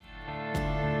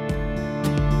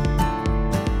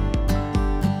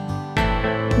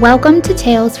Welcome to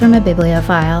Tales from a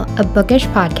Bibliophile, a bookish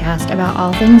podcast about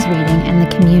all things reading and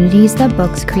the communities that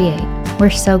books create.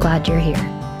 We're so glad you're here.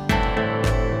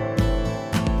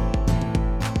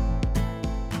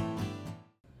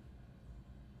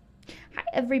 Hi,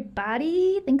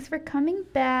 everybody. Thanks for coming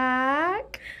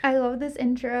back. I love this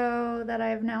intro that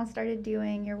I've now started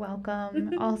doing. You're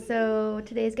welcome. Also,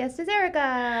 today's guest is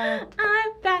Erika.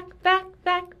 I'm back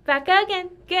again.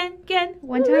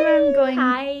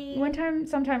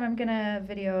 Sometime I'm gonna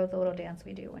video the little dance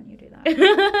we do when you do that.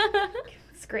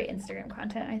 It's great Instagram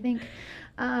content, I think.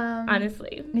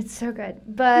 Honestly. It's so good.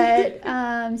 But,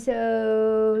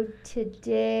 so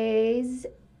today's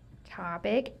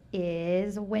topic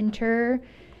is winter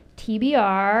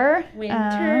TBR.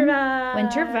 Winter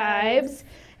vibes.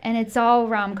 And it's all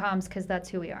rom-coms because that's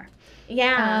who we are.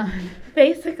 Yeah,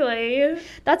 basically.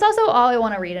 That's also all I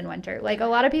want to read in winter. Like, a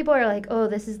lot of people are like, oh,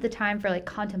 this is the time for, like,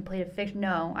 contemplative fiction.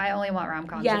 No, I only want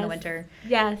rom-coms in the winter.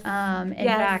 Yes. In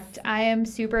fact, I am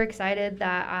super excited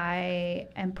that I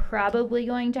am probably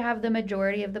going to have the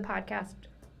majority of the podcast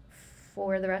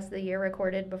for the rest of the year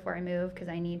recorded before I move because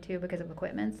I need to because of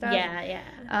equipment stuff. Yeah.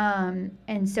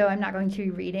 And so I'm not going to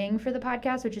be reading for the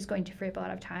podcast, which is going to free up a lot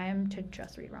of time to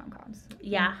just read rom-coms.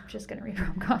 Yeah. I'm just going to read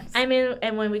rom-coms. I mean,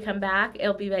 and when we come back,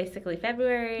 it'll be basically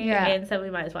February, and so we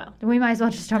might as well. We might as well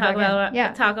just talk about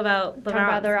the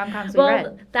rom-coms we read.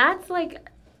 Well, that's like,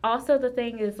 also the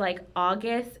thing is like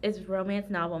August is romance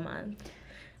novel month,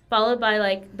 followed by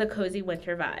like the cozy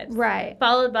winter vibes. Right.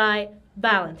 Followed by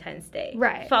Valentine's Day.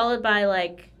 Right. Followed by,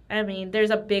 like, I mean, there's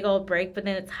a big old break, but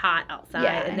then it's hot outside,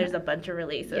 and there's a bunch of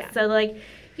releases. Yeah. So, like,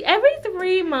 every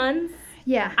 3 months,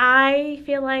 I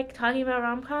feel like talking about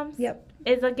rom-coms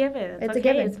is a given. It's a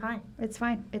given. It's fine. It's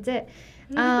fine. It's it.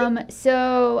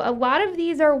 So a lot of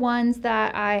these are ones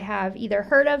that I have either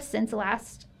heard of since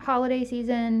last holiday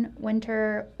season,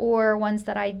 winter, or ones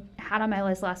that I had on my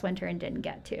list last winter and didn't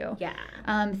get to. Yeah.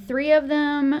 3 of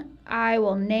them I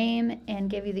will name and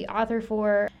give you the author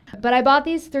for. But I bought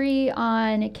these 3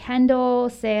 on Kindle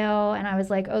sale, and I was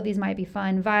like, oh, these might be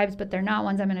fun vibes, but they're not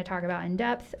ones I'm going to talk about in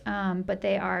depth. But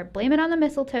they are Blame It on the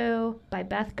Mistletoe by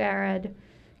Beth Garrod,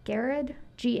 Garrod,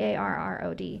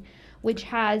 which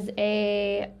has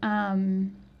a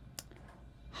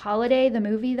holiday, the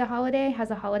movie The Holiday has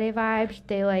a holiday vibe.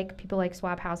 They like, people like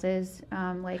swap houses,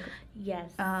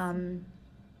 yes.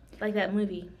 Like that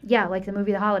movie. Yeah, like the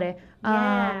movie The Holiday.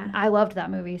 I loved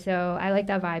that movie, so I like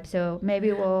that vibe. So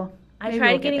maybe we'll. I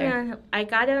tried getting on. I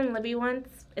got it on Libby once,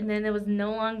 and then it was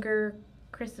no longer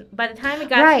Christmas. By the time it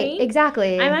got to me,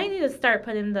 exactly. I might need to start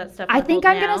putting that stuff. I think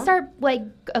I'm gonna start like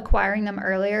acquiring them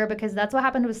earlier because that's what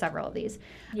happened with several of these.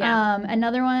 Yeah.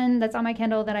 Another one that's on my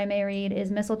Kindle that I may read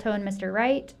is Mistletoe and Mr.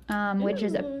 Right, which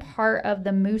is a part of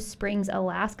the Moose Springs,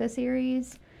 Alaska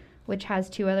series, which has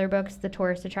 2 other books, The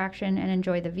Tourist Attraction and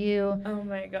Enjoy the View. Oh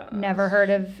my god. Never heard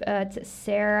of it's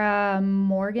Sarah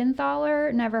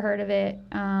Morgenthaler. Never heard of it,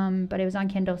 but it was on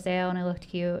Kindle sale and it looked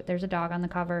cute. There's a dog on the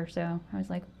cover, so I was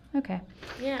like, okay.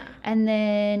 Yeah. And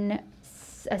then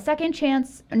a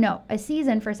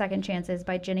season for second chances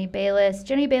by Jenny Bayless.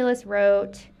 Jenny Bayless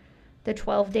wrote The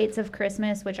 12 Dates of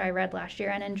Christmas, which I read last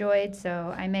year and enjoyed,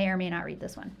 so I may or may not read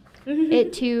this one.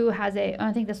 It too has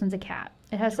I think this one's a cat.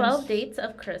 It has 12 Dates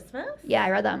of Christmas? Yeah, I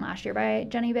read that one last year by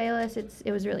Jenny Bayless.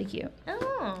 It was really cute. Oh.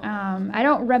 I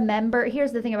don't remember.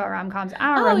 Here's the thing about rom-coms.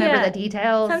 I don't remember the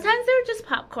details. Sometimes they're just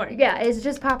popcorn. Yeah, it's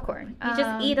just popcorn. You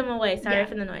just eat them away. Sorry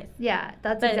for the noise. Yeah,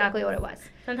 that's exactly what it was.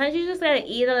 Sometimes you just gotta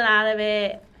eat a lot of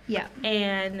it. Yeah.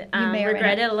 And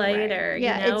regret it later,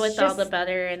 right. with all the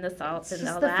butter and the salt and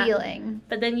all that. It's just the feeling.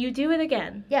 But then you do it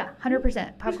again. Yeah,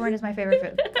 100%. Popcorn is my favorite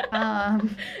food.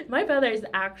 My brother's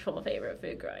actual favorite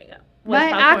food growing up was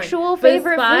my popcorn. Actual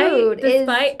favorite food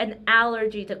despite an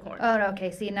allergy to corn. Oh,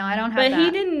 okay. See, no, I don't have that. But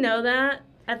he didn't know that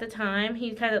at the time.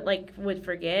 He kind of like would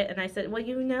forget. And I said, well,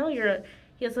 he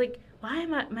was like, why am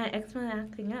my eczema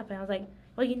acting up? And I was like,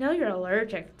 well, you're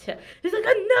allergic to. He's like,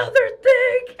 another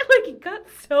thing. Like, he got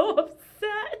so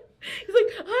upset. He's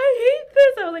like, I hate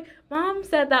this. I was like, Mom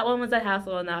said that one was a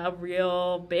hassle and not a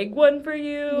real big one for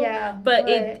you. Yeah. But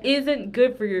it isn't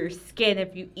good for your skin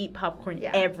if you eat popcorn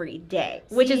every day,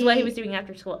 which is what he was doing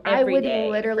after school every day. I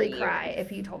would literally cry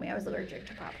if you told me I was allergic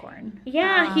to popcorn.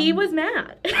 Yeah, he was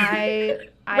mad. I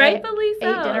rightfully so.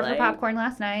 Ate dinner for popcorn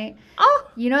last night. Oh.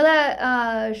 You know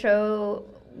that show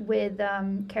with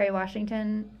Kerry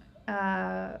Washington,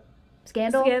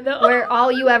 Scandal? Where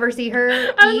all you ever see her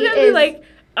eat is... like,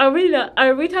 are we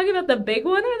talking about the big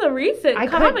one or the recent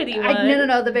comedy one?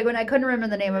 No, the big one. I couldn't remember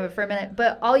the name of it for a minute.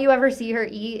 But all you ever see her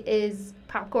eat is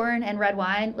popcorn and red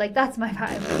wine. Like, that's my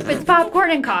vibe. It's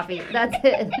popcorn and coffee. That's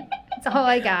it. That's all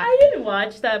I got. I didn't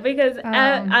watch that because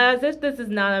as if this is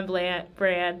not a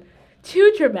brand,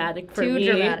 too dramatic for me.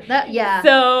 Too dramatic. Yeah.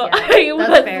 So yeah, I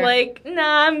was fair. like,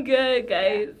 nah, I'm good,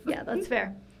 guys. Yeah, that's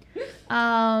fair.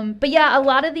 But yeah,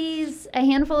 a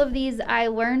handful of these I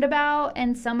learned about,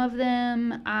 and some of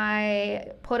them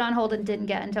I put on hold and didn't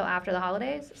get until after the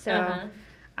holidays. So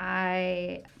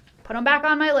I put them back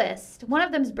on my list. One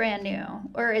of them's brand new,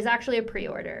 or is actually a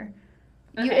pre-order.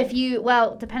 Okay.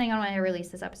 Depending on when I release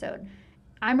this episode.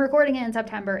 I'm recording it in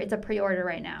September. It's a pre-order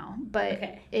right now,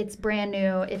 but it's brand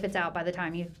new if it's out by the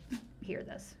time you hear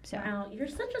this. So. Wow, you're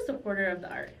such a supporter of the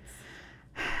arts.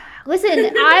 Listen,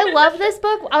 I love this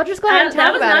book. I'll just go ahead and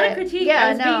talk about it. That was not a critique. I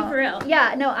was being for real.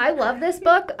 Yeah, no, I love this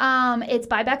book. It's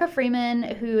by Becca Freeman,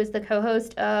 who is the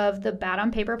co-host of the Bad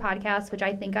on Paper podcast, which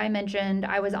I think I mentioned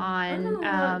I was on.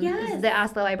 Yes. The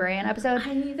Ask the Librarian episode.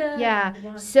 I need to. Yeah.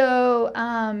 So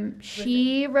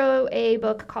she wrote a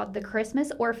book called The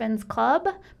Christmas Orphans Club.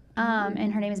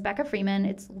 And her name is Becca Freeman.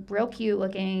 It's real cute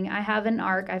looking. I have an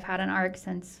ARC. I've had an ARC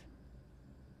since,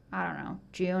 I don't know,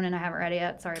 June, and I haven't read it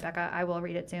yet. Sorry, Becca. I will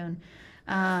read it soon.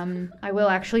 I will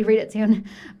actually read it soon.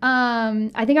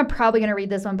 I think I'm probably going to read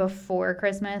this one before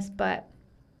Christmas, but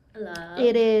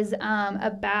it is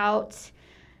about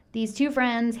these two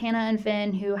friends, Hannah and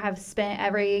Finn, who have spent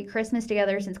every Christmas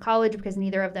together since college because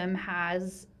neither of them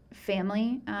has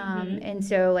family. And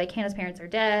so, like, Hannah's parents are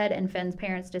dead, and Finn's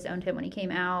parents disowned him when he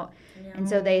came out. No. And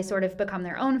so they sort of become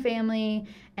their own family,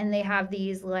 and they have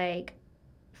these, like,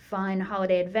 fun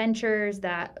holiday adventures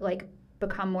that like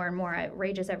become more and more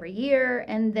outrageous every year.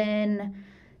 And then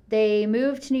they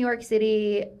move to New York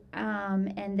City,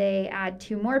 and they add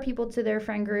 2 more people to their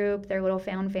friend group, their little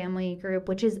found family group,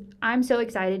 which is, I'm so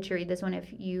excited to read this one.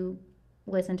 If you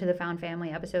listen to the found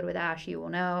family episode with Ash, you will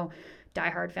know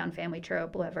diehard found family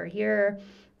trope will ever hear.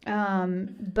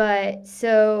 But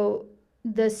so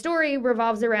the story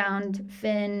revolves around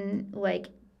Finn, like,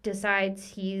 decides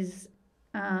he's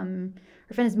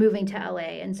Finn is moving to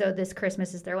LA, and so this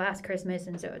Christmas is their last Christmas,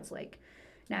 and so it's like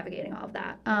navigating all of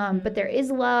that. But there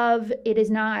is love. It is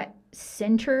not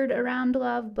centered around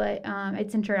love, but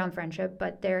it's centered on friendship,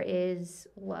 but there is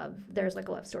love. There's like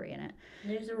a love story in it.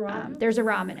 There's a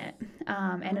rom in it,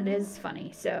 and it is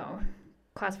funny, so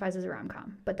classifies as a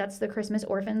rom-com. But that's The Christmas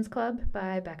Orphans Club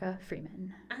by Becca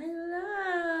Freeman.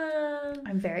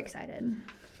 I'm very excited.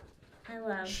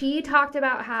 She talked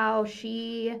about how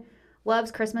she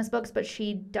loves Christmas books, but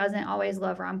she doesn't always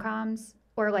love rom-coms,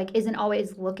 or like isn't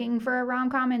always looking for a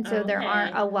rom-com, and so there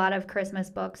aren't a lot of Christmas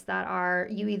books that are,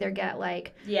 you either get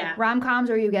like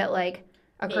rom-coms or you get like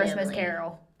a Christmas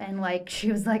Carol, and like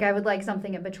she was like, I would like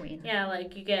something in between. Yeah,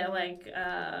 like you get like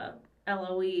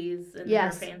Eloise in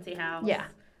her fancy house. Yeah.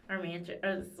 Or mansion.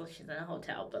 Or she's in a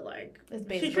hotel, but like it's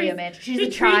basically a mansion. She's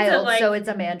a child, so it's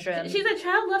a mansion. She's a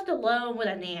child left alone with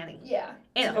a nanny. Yeah.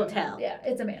 In a hotel. Yeah,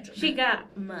 it's a mansion. She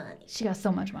got money. She got so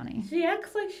much money. She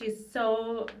acts like she's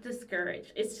so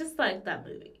discouraged. It's just like that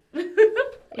movie.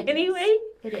 Anyway.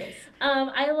 It is.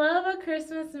 I love a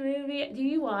Christmas movie. Do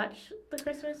you watch the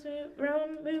Christmas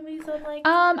movies on like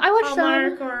I watch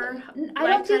Hallmark some. Or I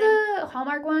don't do the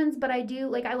Hallmark ones, but I do,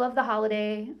 like, I love The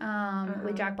Holiday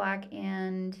with Jack Black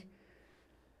and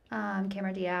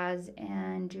Cameron Diaz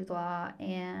and Jude Law,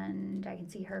 and I can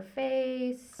see her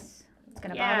face. It's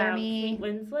gonna bother me.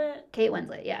 Kate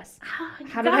Winslet, yes.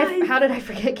 How did I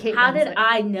forget Kate Winslet? How did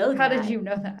I know that? How did you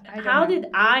know that? How did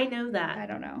I know that? I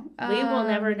don't know. We will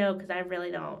never know because I really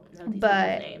don't know these people's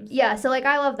names. Yeah, so like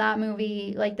I love that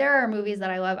movie. Like there are movies that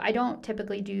I love. I don't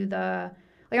typically do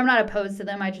I'm not opposed to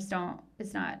them. I just don't.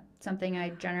 It's not something I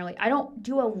don't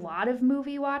do a lot of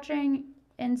movie watching.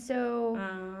 And so,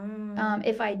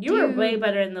 if I do... You were way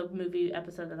better in the movie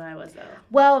episode than I was, though.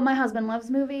 Well, my husband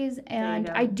loves movies, and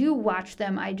I do watch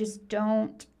them. I just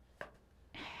don't...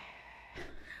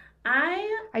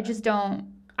 I just don't...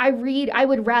 I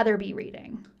would rather be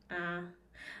reading.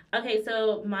 Okay,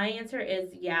 so my answer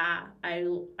is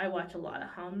I watch a lot of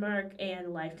Hallmark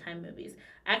and Lifetime movies.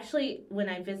 Actually, when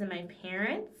I visit my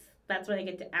parents, that's when I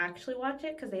get to actually watch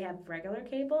it because they have regular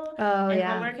cable. And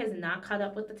Hallmark has not caught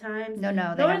up with the times. No, they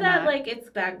have not. That like it's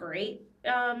that great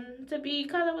to be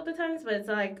caught up with the times, but it's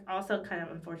like also kind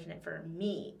of unfortunate for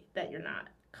me that you're not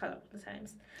caught up with the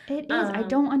times. It is. I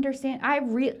don't understand. I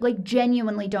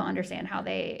genuinely don't understand how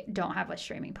they don't have a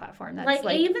streaming platform that's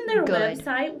like even their good.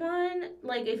 Website one.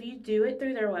 Like if you do it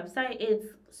through their website, it's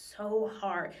so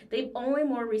hard. They've only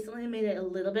more recently made it a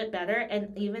little bit better,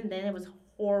 and even then it was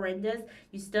horrendous.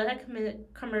 You still had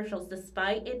commercials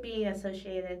despite it being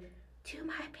associated to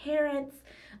my parents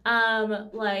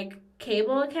like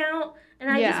cable account, and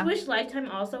I just wish Lifetime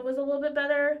also was a little bit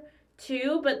better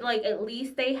too, but like at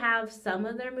least they have some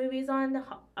of their movies on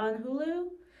Hulu,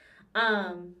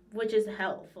 which is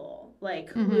helpful.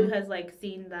 Like Hulu has like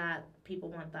seen that people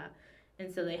want that,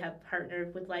 and so they have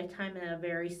partnered with Lifetime in a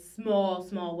very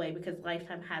small way because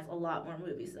Lifetime has a lot more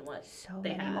movies than what So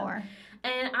they many have. more.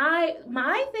 And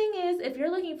my thing is, if you're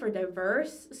looking for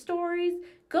diverse stories,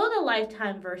 go to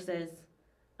Lifetime versus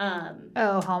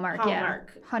Hallmark, yeah.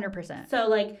 Hallmark. 100%. So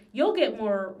like you'll get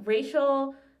more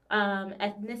racial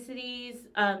ethnicities,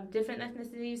 different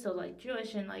ethnicities, so like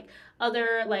Jewish and like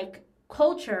other like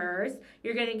cultures.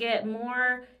 You're gonna get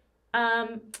more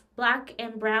black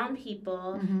and brown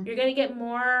people. You're gonna get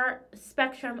more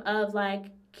spectrum of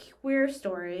like queer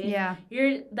stories. Yeah.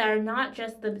 That are not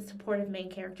just the supportive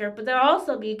main character, but there'll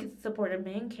also be supportive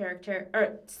main character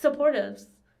or supportives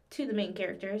to the main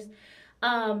characters.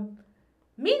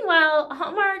 Meanwhile,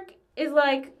 Hallmark is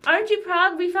like, aren't you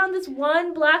proud we found this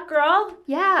one black girl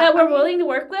that we're willing to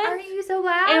work with? Are you so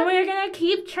glad? And we're going to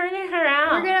keep churning her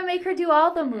out. We're going to make her do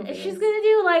all the movies. She's going to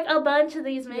do like a bunch of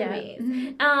these movies.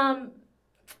 Yeah.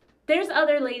 There's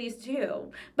other ladies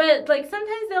too. But like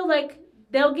sometimes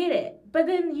they'll get it. But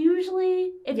then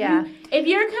usually if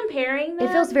you're comparing them,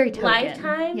 it feels very token.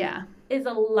 Lifetime is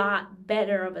a lot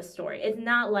better of a story. It's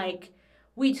not like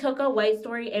we took a white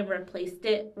story and replaced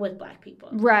it with black people.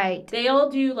 Right. They'll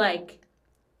do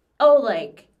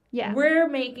we're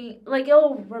making, like,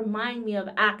 it'll remind me of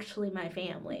actually my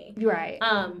family. Right.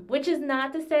 Which is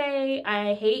not to say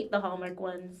I hate the Hallmark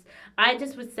ones. I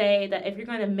just would say that if you're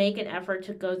going to make an effort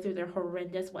to go through their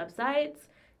horrendous websites,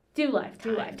 do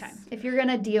Lifetime. If you're going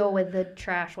to deal with the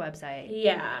trash website.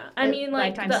 Yeah. I mean,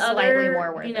 like, Lifetime's the slightly other,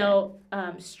 more worth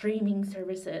it. streaming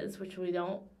services, which we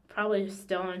don't, probably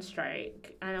still on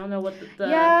strike. I don't know what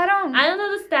I don't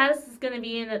know the status is going to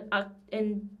be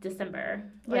in December.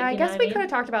 Yeah, I guess we could have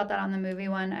talked about that on the movie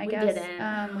one. We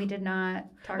didn't. We did not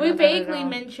talk about that. We vaguely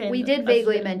mentioned. We did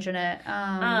vaguely mention it.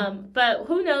 But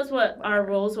who knows what our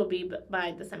rules will be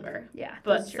by December. Yeah.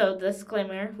 But so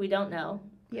disclaimer, we don't know.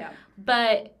 Yeah.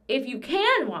 But if you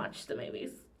can watch the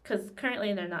movies, because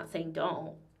currently they're not saying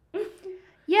don't.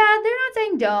 Yeah, they're not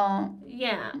saying don't.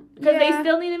 Yeah, because they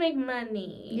still need to make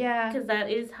money. Yeah. Because that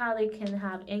is how they can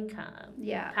have income.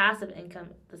 Yeah. Passive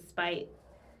income, despite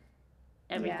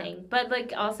everything. Yeah. But,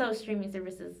 like, also streaming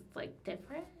services, like,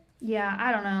 different. Yeah,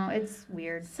 I don't know. It's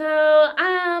weird. So,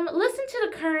 listen to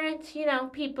the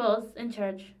current, peoples in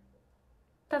charge.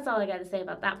 That's all I got to say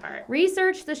about that part.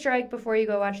 Research the strike before you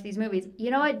go watch these movies.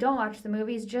 You know what? Don't watch the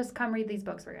movies. Just come read these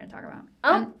books we're going to talk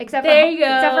about. Except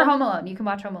for Home Alone. You can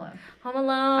watch Home Alone. Home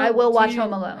Alone. I will watch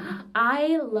Home Alone.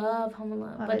 I love Home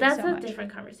Alone, but that's so a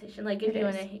different conversation. Like if you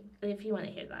want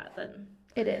to hear that, then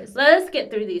it is. Let us get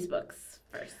through these books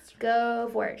first. Go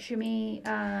for it. Shoot me.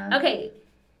 Okay.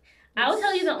 I'll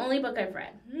tell you the only book I've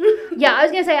read. Yeah, I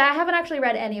was going to say, I haven't actually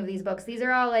read any of these books. These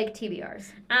are all, like,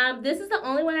 TBRs. This is the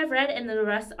only one I've read, and the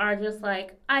rest are just,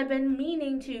 like, I've been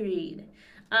meaning to read.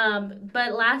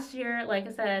 But last year, like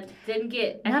I said, didn't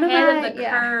get ahead of the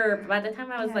curve. By the time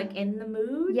I was, like, in the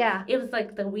mood, it was,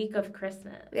 like, the week of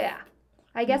Christmas. Yeah.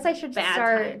 I guess I should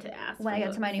start, to ask when I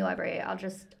get to my new library,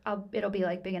 it'll be,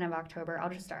 like, beginning of October. I'll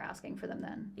just start asking for them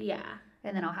then. Yeah.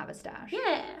 And then I'll have a stash.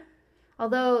 Yeah.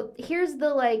 Although, here's the,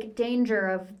 like, danger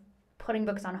of putting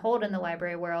books on hold in the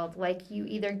library world. Like, you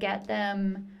either get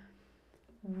them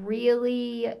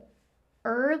really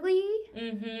early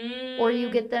or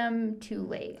you get them too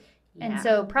late. Yeah. And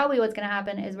so probably what's going to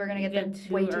happen is we're going to get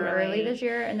them way too early this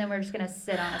year, and then we're just going to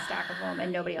sit on a stack of them,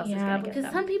 and nobody else is going to get them.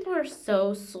 Because some people are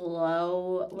so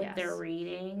slow with their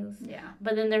readings. Yeah.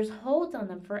 But then there's holds on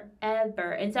them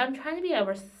forever. And so I'm trying to be a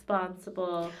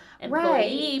responsible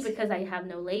employee because I have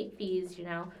no late fees,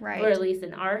 or at least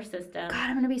in our system. God,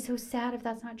 I'm going to be so sad if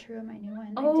that's not true in my new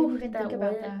one. Oh, I didn't even think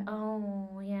about that.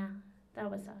 Oh, yeah.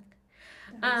 That would suck.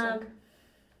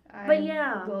 I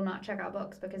But will not check out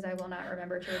books because I will not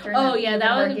remember to return them. Oh yeah,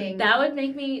 that would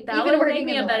make me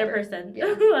a better person. Yeah.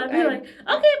 I'd be like,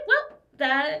 okay,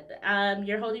 well,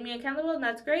 you're holding me accountable, and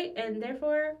that's great, and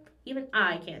therefore even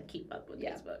I can't keep up with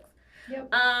these books.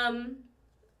 Yep.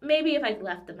 Maybe if I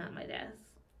left them at my desk.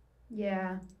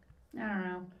 Yeah. I don't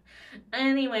know.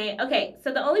 Anyway, okay,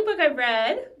 so the only book I've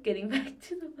read, getting back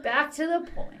to the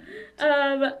point.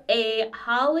 A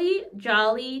Holly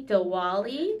Jolly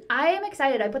Diwali. I am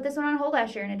excited. I put this one on hold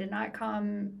last year, and it did not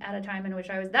come at a time in which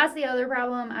that's the other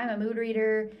problem. I'm a mood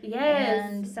reader. Yes.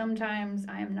 And sometimes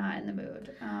I am not in the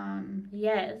mood.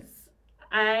 Yes.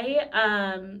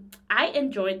 I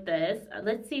enjoyed this.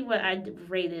 Let's see what I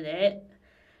rated it.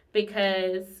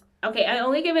 Because, okay, I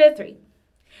only give it a 3.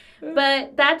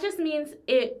 But that just means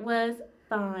it was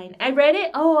fine. I read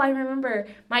it. Oh, I remember.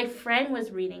 My friend was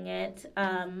reading it.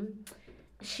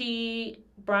 She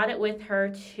brought it with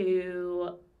her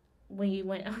to we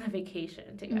went on a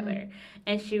vacation together,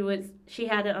 and she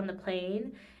had it on the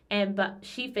plane, but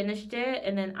she finished it,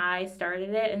 and then I started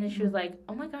it, and then she was like,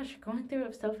 "Oh my gosh, you're going through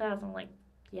it so fast." I'm like,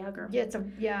 "Yeah, girl.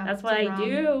 Yeah, that's what I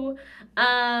do."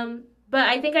 But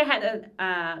I think I had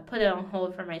to put it on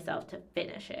hold for myself to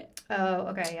finish it. Oh,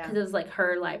 okay, yeah. Because it was like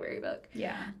her library book.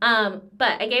 Yeah.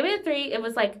 But I gave it a 3. It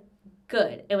was like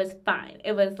good. It was fine.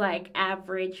 It was like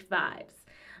average vibes.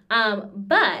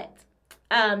 But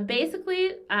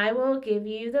basically, I will give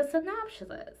you the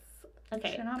synopsis.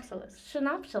 Okay.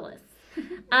 Synopsis.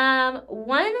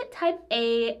 One type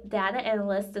A data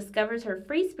analyst discovers her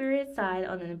free-spirited side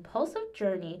on an impulsive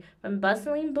journey from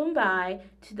bustling Mumbai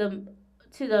to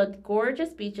the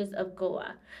gorgeous beaches of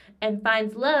Goa, and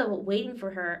finds love waiting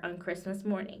for her on Christmas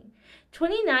morning.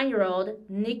 29-year-old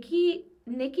Nikki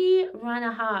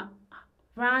Ranhawa,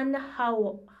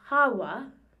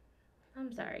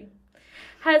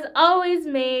 has always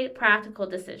made practical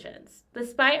decisions.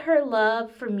 Despite her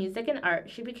love for music and art,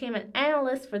 she became an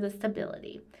analyst for the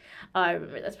stability. Oh, I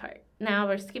remember this part. Now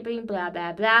we're skipping blah,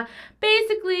 blah, blah.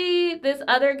 Basically, this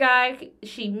other guy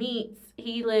she meets,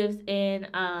 he lives in,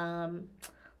 not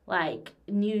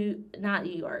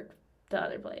New York, the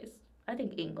other place. I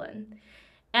think England.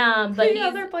 But the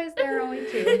other place there are only 2.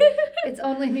 It's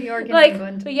only New York and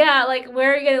England. Yeah, like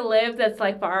where are you gonna live that's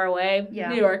like far away? Yeah.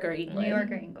 New York or England. New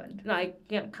York or England. Like,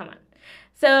 come on.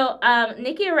 So,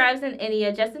 Nikki arrives in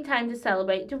India just in time to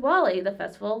celebrate Diwali, the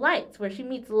Festival of Lights, where she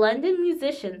meets London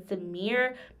musician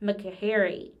Samir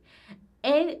Makhari.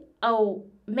 And,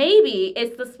 maybe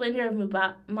it's the splendor of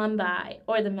Mumbai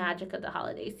or the magic of the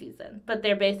holiday season. But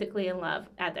they're basically in love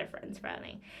at their friend's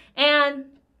wedding. And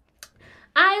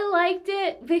I liked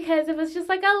it because it was just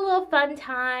like a little fun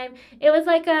time. It was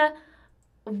like a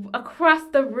across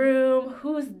the room,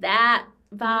 who's that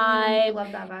vibe.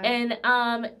 Love that vibe.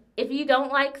 And if you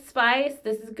don't like spice,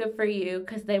 this is good for you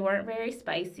because they weren't very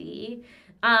spicy.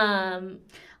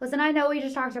 Listen, I know we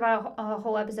just talked about a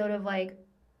whole episode of like,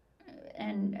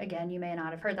 and again, you may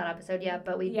not have heard that episode yet,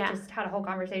 but we just had a whole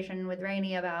conversation with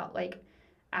Rainey about like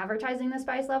advertising the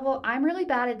spice level. I'm really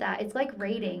bad at that. It's like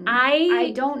rating.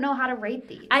 I don't know how to rate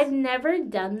these. I've never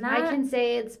done that. I can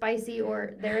say it's spicy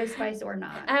or there is spice or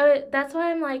not. That's why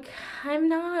I'm like, I'm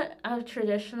not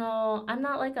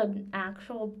like an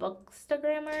actual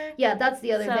bookstagrammer. Yeah, that's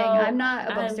the other thing. I'm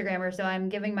not a bookstagrammer, so I'm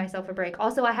giving myself a break.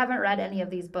 Also, I haven't read any of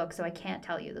these books, so I can't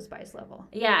tell you the spice level.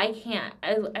 Yeah, I can't.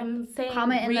 I'm saying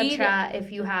comment in the chat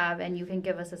if you have, and you can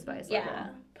give us a spice level. Yeah,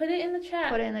 put it in the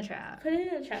chat. Put it in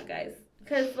the chat, guys.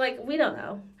 Because, like, we don't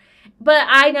know. But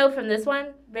I know from this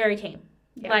one, very tame.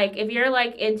 Yeah. Like, if you're,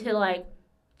 like, into, like,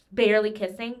 barely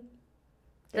kissing,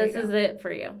 this is it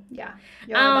for you. Yeah.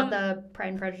 You're all about the Pride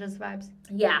and Prejudice vibes?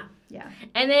 Yeah. Yeah.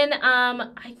 And then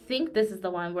I think this is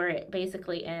the one where it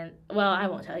basically ends. Well, I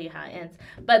won't tell you how it ends.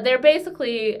 But they're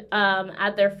basically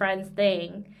at their friend's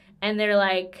thing. And they're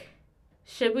like,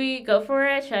 should we go for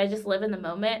it? Should I just live in the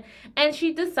moment? And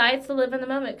she decides to live in the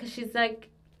moment because she's, like,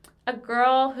 a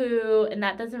girl who, and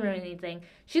that doesn't ruin anything,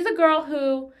 she's a girl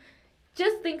who,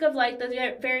 just think of like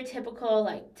the very typical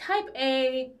like type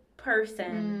A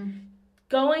person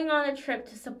going on a trip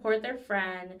to support their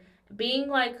friend, being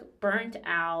like burnt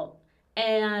out,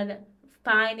 and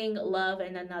finding love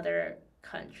in another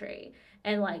country,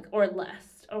 and like, or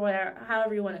less, or whatever,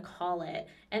 however you want to call it.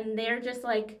 And they're just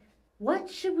like, what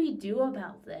should we do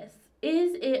about this?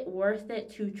 Is it worth it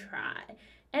to try?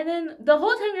 And then the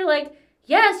whole time you're like,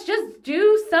 yes, just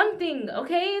do something,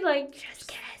 okay? Like, just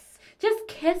kiss. Just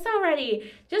kiss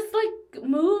already. Just, like,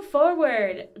 move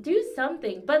forward. Do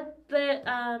something. But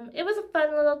it was a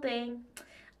fun little thing,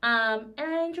 and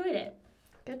I enjoyed it.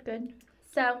 Good.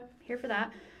 So, here for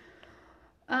that.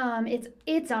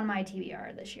 It's on my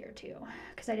TBR this year too,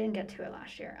 because I didn't get to it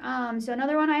last year. So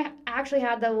another one I actually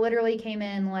had that literally came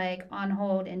in like on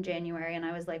hold in January, and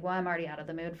I was like, well, I'm already out of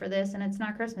the mood for this, and it's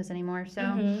not Christmas anymore.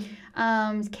 So,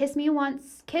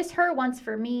 Kiss Her Once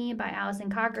for Me by Alison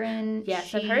Cochrane.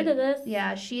 Yes, I've heard of this.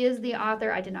 Yeah, she is the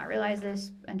author. I did not realize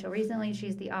this until recently.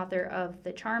 She's the author of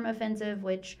The Charm Offensive,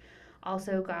 which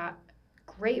also got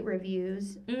great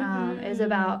reviews. It was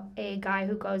about a guy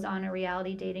who goes on a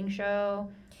reality dating show,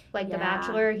 like The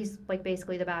Bachelor. He's like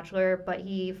basically The Bachelor, but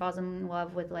he falls in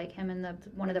love with like him and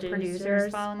one of the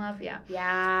producers fall in love. Yeah.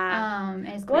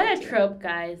 What a trope,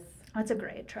 guys. That's a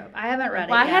great trope. I haven't read it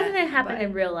yet. Why hasn't it happened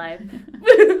in real life?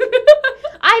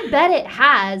 I bet it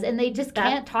has, and they just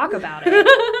can't talk about it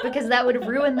because that would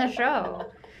ruin the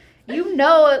show. You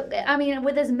know, I mean,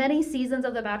 with as many seasons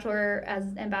of The Bachelor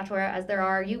and Bachelorette as there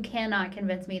are, you cannot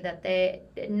convince me that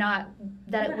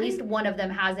at least one of them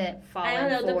hasn't fallen I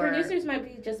don't know. for. The producers might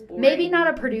be just boring. Maybe not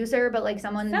a producer, but like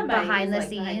somebody behind the like,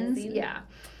 scenes. behind the scenes. Yeah.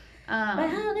 But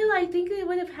I don't know. I think it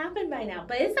would have happened by now.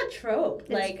 But it's a trope.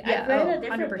 Like I've read a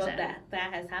different 100%. book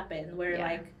that has happened where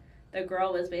like the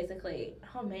girl was basically.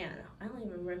 Oh man, I don't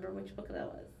even remember which book that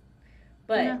was.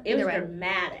 But it was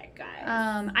dramatic, guys.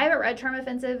 I haven't read Charm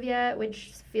Offensive yet,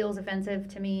 which feels offensive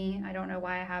to me. I don't know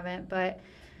why I haven't, but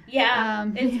yeah,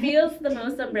 it feels the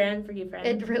most on brand for you, friend.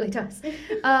 It really does.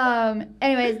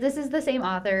 Anyways, this is the same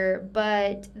author,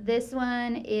 but this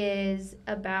one is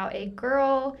about a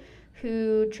girl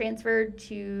who transferred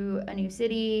to a new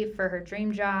city for her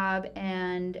dream job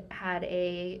and had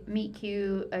a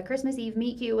Christmas Eve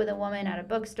meet cute with a woman at a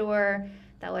bookstore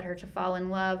that led her to fall in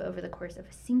love over the course of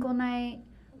a single night,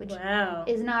 which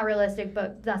is not realistic,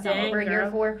 but that's not what we're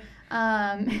here for.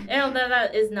 No,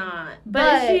 that is not.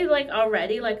 But is she like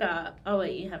already like a? Oh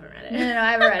wait, you haven't read it. No,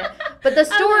 I haven't read it. But the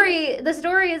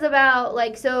story is about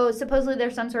like, so supposedly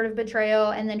there's some sort of betrayal,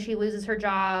 and then she loses her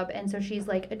job, and so she's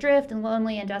like adrift and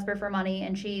lonely and desperate for money,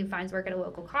 and she finds work at a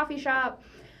local coffee shop.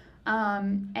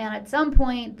 And at some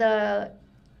point,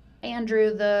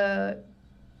 Andrew, the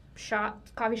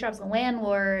coffee shop's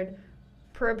landlord,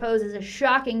 proposes a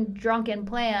shocking drunken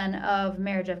plan of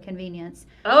marriage of convenience.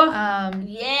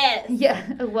 Yes. Yeah,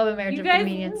 I love a marriage of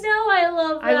convenience. You guys know I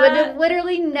love that. I would have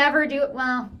literally never do it.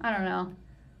 Well, I don't know.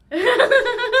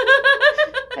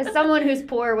 As someone who's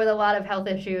poor with a lot of health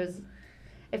issues,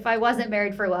 if I wasn't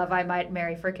married for love, I might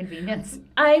marry for convenience.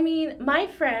 I mean, my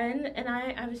friend and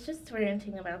I was just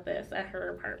ranting about this at her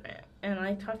apartment, and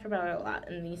I talked about it a lot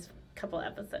in these couple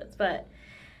episodes, but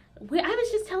I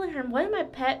was just telling her, one of my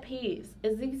pet peeves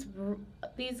is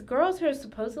these girls who are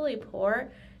supposedly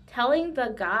poor telling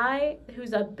the guy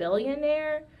who's a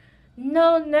billionaire,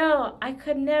 no, I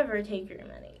could never take your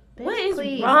money. Bitch, what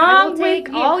is wrong with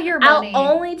you? All your money.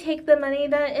 I'll only take the money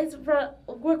that is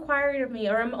required of me,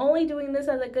 or I'm only doing this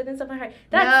out of the goodness of my heart.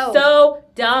 That's so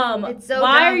dumb. It's so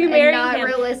Why dumb are you marrying and not him?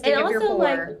 realistic and if you're also, poor.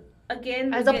 like,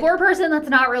 again, as a poor person, that's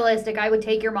not realistic. I would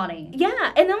take your money.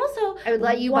 Yeah, and also I would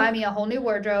let you buy me a whole new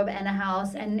wardrobe and a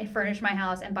house and furnish my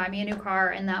house and buy me a new car,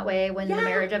 and that way when the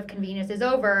marriage of convenience is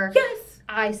over,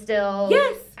 I still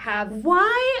have.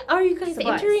 Why are you guys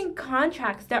entering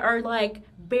contracts that are like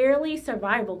barely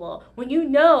survivable when you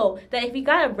know that if he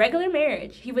got a regular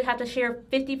marriage, he would have to share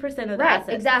 50% of the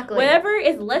assets? Exactly. Whatever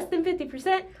is less than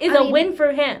 50% is a win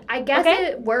for him. I guess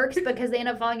it works because they end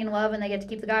up falling in love and they get to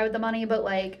keep the guy with the money, but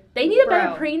like they need a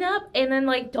better prenup and then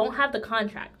like don't have the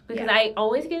contract, because I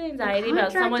always get anxiety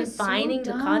about someone finding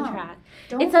the contract.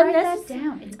 Don't write that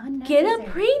down. It's unnecessary. Get a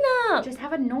prenup. Just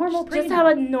have a normal prenup. Just have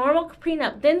a normal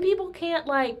prenup. Then people can't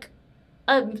like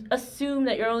assume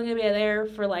that you're only going to be there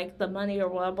for like the money or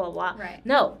blah blah blah. Right.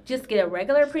 No, just get a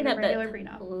regular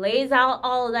prenup lays out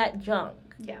all of that junk.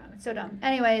 Yeah, it's so dumb.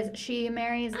 Anyways, she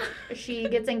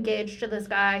gets engaged to this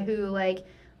guy who like,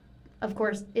 of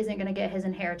course, isn't going to get his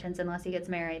inheritance unless he gets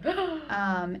married.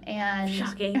 And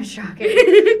shocking.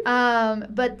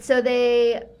 But so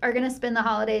they are going to spend the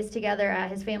holidays together at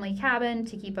his family cabin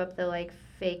to keep up the like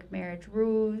fake marriage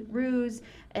ruse.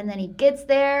 And then he gets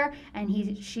there and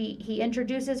he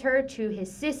introduces her to his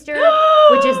sister,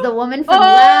 which is the woman from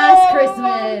last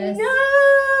Christmas. No!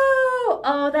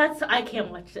 I can't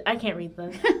watch it. I can't read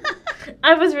this.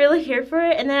 I was really here for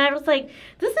it, and then I was like,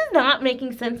 this is not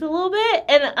making sense a little bit,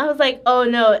 and I was like, oh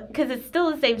no, because it's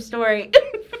still the same story.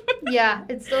 Yeah,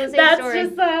 it's still the same story.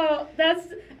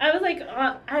 I was like,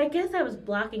 I guess I was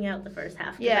blocking out the first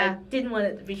half because I didn't want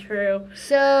it to be true.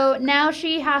 So now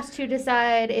she has to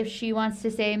decide if she wants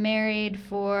to stay married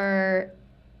or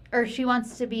she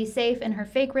wants to be safe in her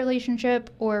fake relationship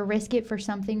or risk it for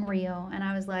something real. And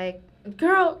I was like,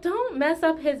 girl, don't mess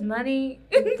up his money.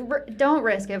 Don't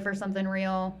risk it for something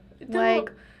real. Don't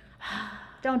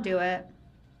do it.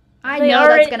 I know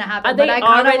that's going to happen, but I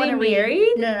kind of want to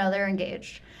read. No, they're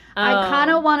engaged. I kind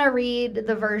of want to read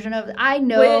the version of. I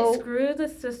know. Would it screw the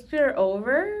sister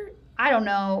over? I don't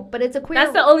know, but it's a queer.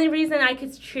 That's the only reason I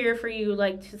could cheer for you,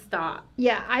 like, to stop.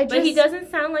 Yeah, But he doesn't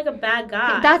sound like a bad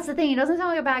guy. That's the thing. He doesn't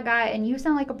sound like a bad guy, and you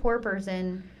sound like a poor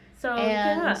person. So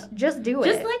just do it.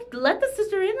 Just like let the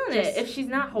sister in on it if she's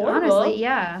not horrible. Honestly,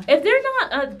 yeah. If they're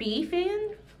not a B fan,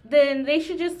 then they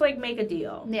should just like make a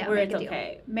deal where it's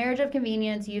okay. Marriage of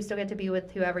convenience. You still get to be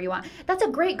with whoever you want. That's a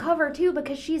great cover too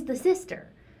because she's the sister.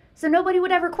 So nobody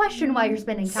would ever question why you're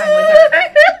spending time with her.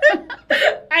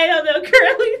 I don't know,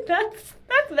 Curly.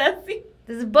 That's messy.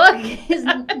 This book is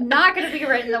not going to be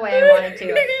written the way I want it to.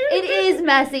 It is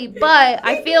messy, but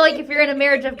I feel like if you're in a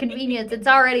marriage of convenience, it's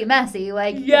already messy.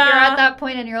 Like, if you're at that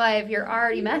point in your life, you're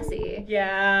already messy.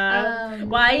 Yeah.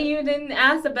 Why you didn't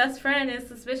ask a best friend is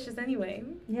suspicious anyway.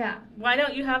 Yeah. Why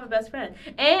don't you have a best friend?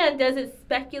 And does it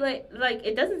speculate, like,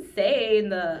 it doesn't say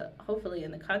hopefully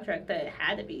in the contract that it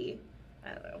had to be.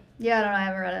 I don't know. Yeah, I don't know. I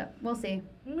haven't read it. We'll see.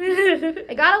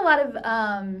 I got a lot of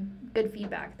good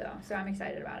feedback, though, so I'm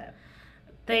excited about it.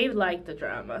 They like the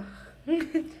drama.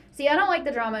 See, I don't like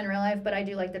the drama in real life, but I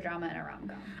do like the drama in a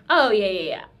rom-com. Oh,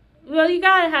 yeah. Well, you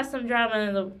gotta have some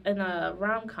drama in a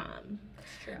rom-com.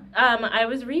 True. I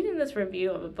was reading this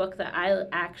review of a book that I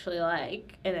actually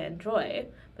like and enjoy,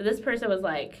 but this person was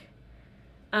like,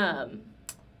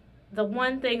 the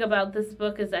one thing about this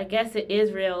book is I guess it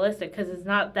is realistic because it's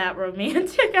not that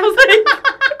romantic. I was like,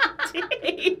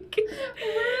 dang.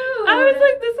 I was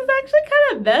like, this is actually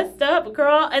kind of messed up,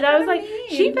 girl. And I was like,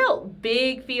 she felt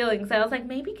big feelings. I was like,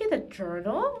 maybe get a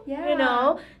journal. Yeah. You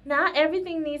know, not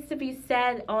everything needs to be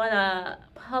said on a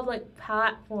public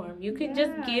platform. You can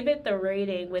just give it the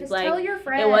rating with just like, tell your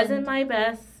friend. It wasn't my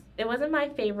best. It wasn't my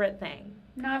favorite thing.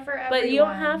 Not for everyone. But you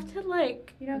don't have to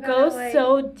like go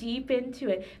so deep into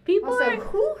it. People also,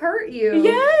 who hurt you?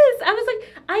 Yes, I was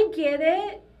like, I get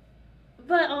it,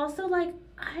 but also like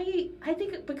I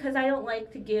think because I don't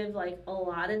like to give like a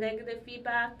lot of negative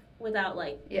feedback without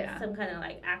like some kind of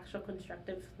like actual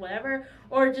constructive whatever,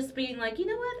 or just being like, you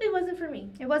know what, it wasn't for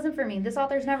me. It wasn't for me. This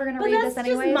author's never gonna read this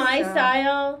anyway. That's just my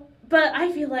style. But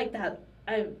I feel like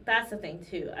that's the thing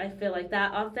too. I feel like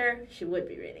that author, she would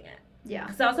be reading it. Yeah.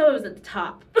 Because also it was at the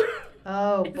top.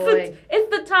 Oh, boy.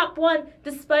 It's the top one,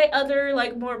 despite other,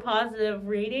 like, more positive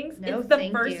ratings. No, it's the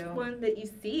first one that you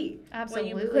see.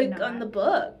 Absolutely when you click on the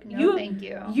book. No, thank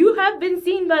you. You have been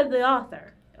seen by the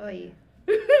author. Oy.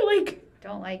 Like.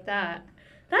 Don't like that.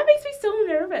 That makes me so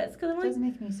nervous. Cause I'm like,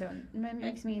 it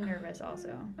makes me nervous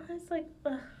also. It's like,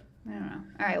 ugh. I don't know.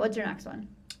 All right, what's your next one?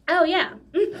 Oh, yeah.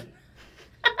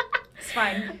 It's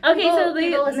fine. Okay,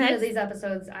 people listen to these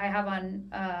episodes. I have on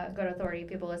Good Authority.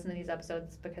 People listen to these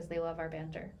episodes because they love our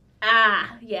banter.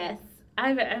 Ah, yes.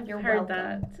 I've heard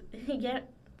that. Yeah.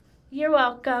 You're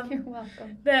welcome. You're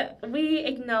welcome. But we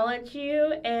acknowledge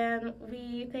you and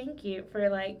we thank you for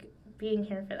like being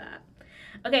here for that.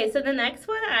 Okay, so the next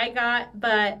one I got,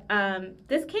 but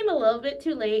this came a little bit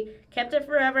too late. Kept it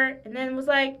forever, and then was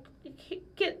like,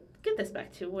 get this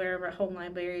back to wherever home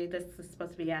library this is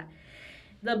supposed to be at.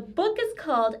 The book is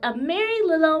called A Merry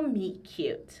Little Meet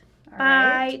Cute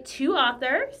by two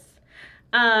authors,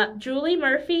 Julie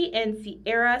Murphy and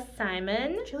Sierra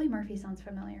Simon. Julie Murphy sounds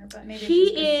familiar, but maybe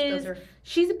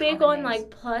she's big on like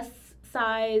plus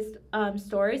sized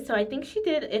stories, so I think she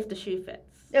did If the Shoe Fits.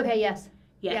 Okay, yes.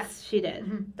 Yes, she did.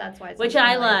 Mm-hmm. That's why. Which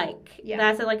I like. Yeah.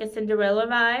 That's like a Cinderella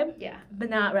vibe. Yeah. But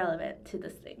not relevant to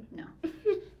this thing. No.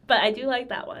 But I do like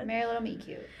that one. Merry Little Meet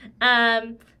Cute.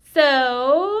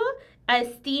 So a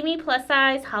steamy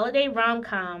plus-size holiday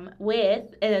rom-com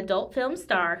with an adult film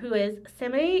star who is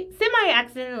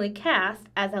semi-accidentally cast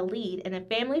as a lead in a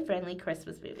family-friendly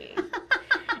Christmas movie.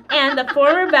 And the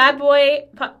former bad boy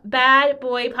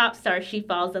pop star she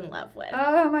falls in love with.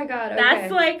 Oh my god, okay.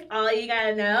 That's like all you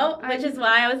gotta know, which is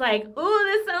why I was like, ooh,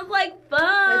 this sounds like fun.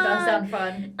 It does sound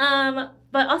fun.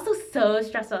 But also so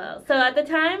stressful. So at the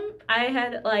time, I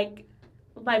had like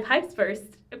my pipes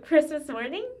burst Christmas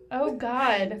morning. Oh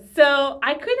god. So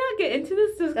I could not get into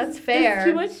this. That's fair.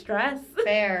 Too much stress.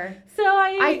 Fair. So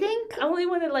I think I only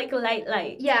wanted like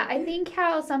light. Yeah, I think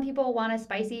how some people want a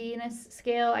spiciness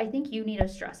scale, I think you need a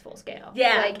stressful scale.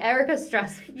 Yeah. Like Erika's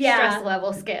stress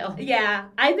level scale. Yeah,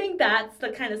 I think that's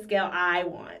the kind of scale I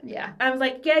want. Yeah. I was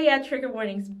like, yeah, trigger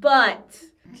warnings, but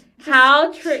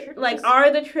are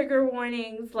the trigger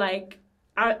warnings like,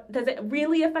 does it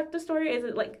really affect the story? Is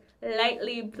it like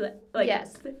lightly, like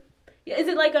yes. Is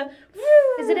it like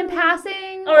is it in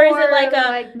passing? Or is it like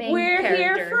we're character?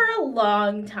 here for a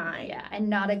long time. Yeah, and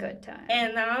not a good time.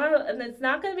 And it's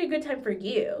not going to be a good time for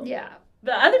you. Yeah.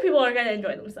 But other people are going to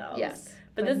enjoy themselves. Yes.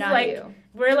 But this is like,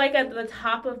 we're like at the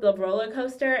top of the roller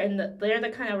coaster, and they're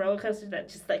the kind of roller coaster that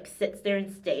just like sits there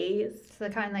and stays. It's the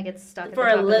kind that gets stuck for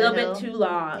at the a top little of the hill. bit too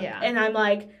long. Yeah. And I'm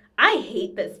like, I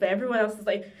hate this, but everyone else is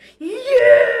like,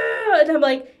 yeah! And I'm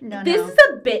like, this is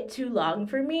a bit too long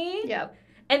for me. Yep.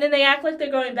 And then they act like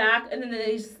they're going back, and then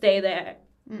they just stay there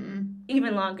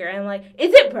even longer. And I'm like,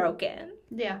 is it broken?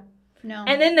 Yeah. No.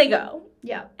 And then they go.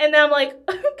 Yeah. And then I'm like,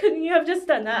 couldn't you have just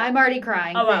done that? I'm already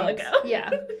crying. A while ago.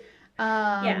 Yeah.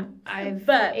 Yeah. I've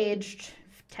aged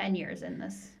 10 years in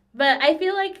this. But I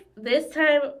feel like this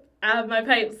time, my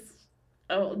pipes,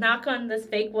 knock on this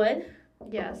fake wood.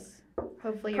 Yes.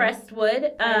 Hopefully pressed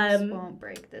wood. Pipes won't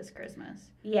break this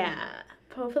Christmas. Yeah.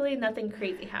 Hopefully nothing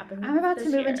crazy happens. I'm about to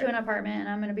move year. into an apartment, and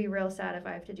I'm going to be real sad if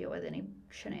I have to deal with any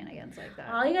shenanigans like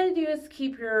that. All you gotta do is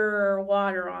keep your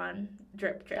water on.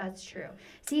 Drip, drip. That's true.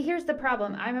 See, here's the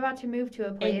problem. I'm about to move to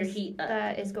a place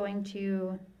that is going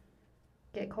to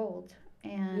get cold.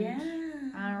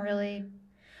 And I don't really...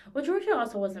 Well, Georgia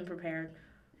also wasn't prepared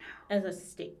as a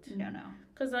state. No.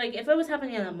 Because, like, if it was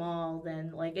happening in a mall,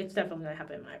 then, like, it's definitely going to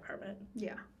happen in my apartment.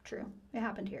 Yeah, true. It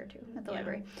happened here, too, at the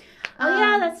library. Oh,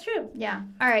 yeah, that's true. Yeah.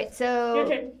 All right, so your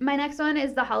turn. My next one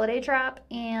is The Holiday Trap,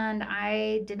 and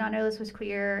I did not know this was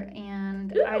queer,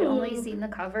 and I'd only seen the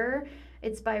cover.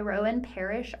 It's by Rowan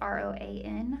Parrish,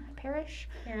 R-O-A-N, Parrish.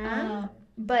 Yeah.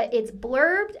 But it's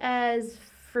blurbed as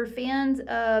for fans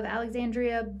of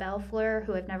Alexandria Bellfleur,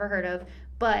 who I've never heard of,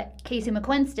 but Casey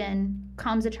McQuiston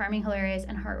comes a charming, hilarious,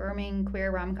 and heartwarming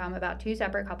queer rom-com about two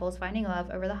separate couples finding love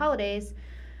over the holidays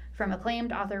from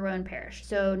acclaimed author Rowan Parrish.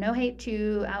 So no hate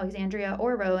to Alexandria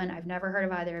or Rowan. I've never heard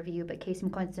of either of you, but Casey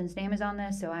McQuiston's name is on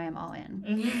this, so I am all in.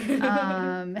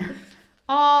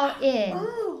 All in.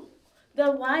 Oh, the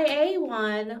YA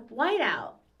one,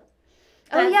 Whiteout.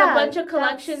 That's a bunch of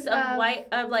collections of white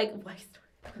stories.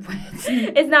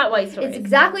 It's not white stories. It's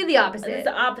exactly the opposite. It's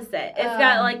the opposite. It's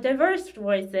got like diverse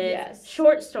voices,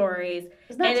 short stories.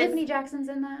 Is not Tiffany Jackson's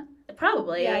in that?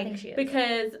 Probably. Yeah, I think she is.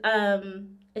 Because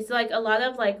it's like a lot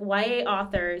of like YA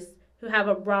authors who have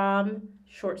a ROM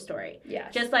short story.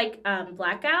 Yes. Just like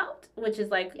Blackout, which is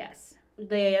like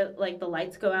they like the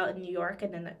lights go out in New York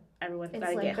and then everyone's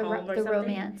got to get home or something. It's like the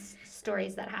romance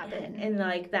stories that happen in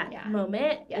like that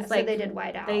moment. Yeah, it's so like they did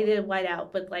Whiteout. They did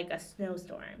Whiteout with like a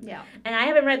snowstorm. Yeah. And I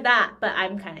haven't read that, but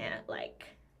I'm kind of like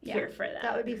here for that.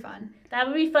 That would be fun. That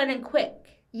would be fun and quick.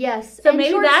 Yes. So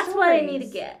maybe that's what I need to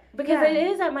get because it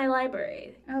is at my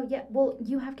library. Oh yeah. Well,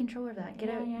 you have control of that. Get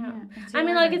it. Yeah. I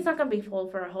mean, like it's not gonna be full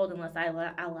for a hold unless I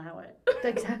allow it.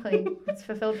 Exactly. It's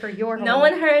fulfilled for your hold. No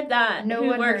one heard that. No one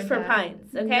one works heard for that.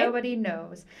 Pines. Okay. Nobody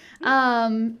knows.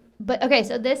 But okay,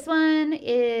 so this one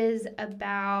is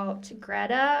about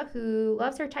Greta, who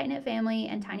loves her tight-knit family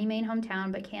and tiny Maine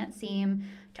hometown, but can't seem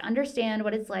to understand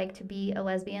what it's like to be a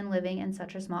lesbian living in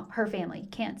such a small... Her family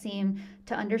can't seem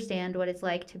to understand what it's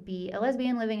like to be a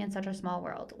lesbian living in such a small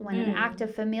world. When an act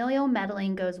of familial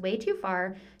meddling goes way too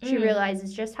far, she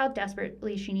realizes just how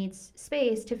desperately she needs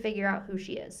space to figure out who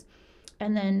she is.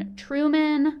 And then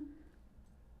Truman's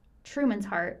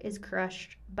heart is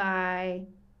crushed by...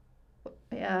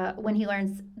 when he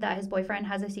learns that his boyfriend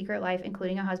has a secret life,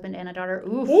 including a husband and a daughter.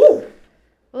 Oof. Ooh.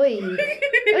 Oy.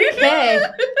 Okay.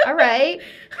 All right.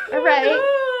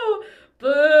 No.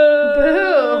 Boo.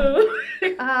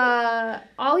 Boo.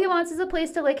 All he wants is a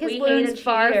place to lick his wounds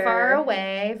far, far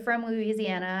away from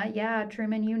Louisiana. Yeah,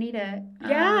 Truman, you need it.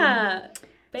 Yeah.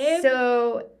 Babe.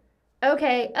 So...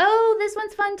 Okay. Oh, this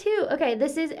one's fun too. Okay,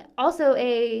 this is also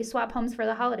a swap homes for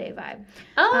the holiday vibe.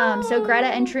 Oh. So Greta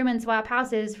and Truman swap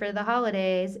houses for the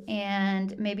holidays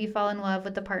and maybe fall in love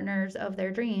with the partners of their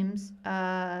dreams.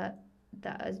 That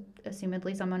is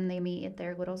assumedly someone they meet at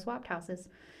their little swapped houses.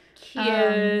 Cute.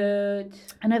 And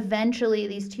eventually,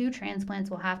 these two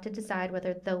transplants will have to decide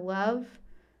whether the love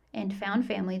and found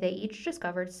family they each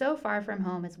discovered so far from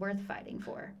home is worth fighting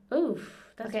for. Oof.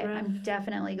 That's rough. I'm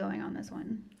definitely going on this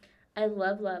one. I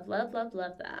love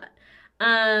that.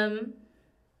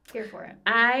 Here for it.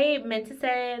 I meant to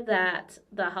say that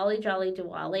the Holly Jolly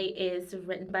Diwali is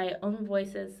written by Own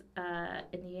Voices,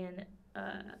 Indian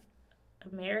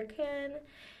American,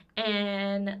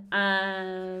 and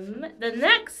the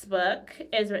next book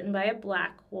is written by a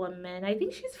Black woman. I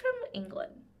think she's from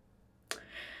England.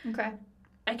 Okay.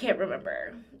 I can't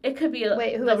remember. It could be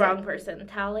the wrong person.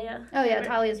 Talia. Oh yeah,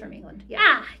 Talia's from England. Yeah.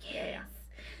 Ah, yeah.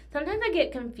 Sometimes I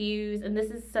get confused, and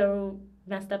this is so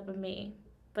messed up of me,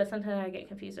 but sometimes I get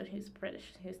confused on who's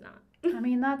British and who's not. I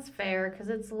mean, that's fair, because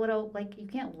it's a little, like, you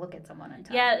can't look at someone and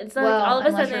tell. Yeah, it's like all of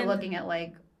a sudden... unless you're looking at,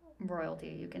 like, royalty,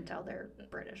 you can tell they're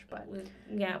British, but...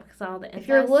 Yeah, because all the incest. If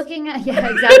you're looking at... Yeah,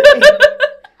 exactly.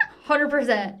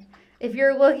 100%.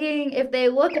 If they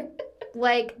look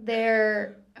like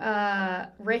they're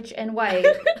rich and white,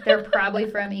 they're probably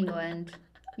from England.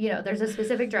 You know, there's a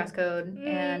specific dress code,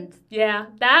 and... Yeah,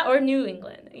 that or New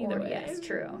England, either way. Yes,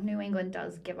 true. New England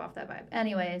does give off that vibe.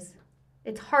 Anyways,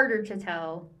 it's harder to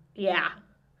tell... Yeah.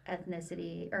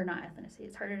 Ethnicity, or not ethnicity.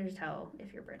 It's harder to tell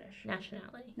if you're British.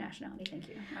 Nationality. Thank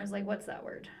you. I was like, what's that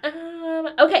word?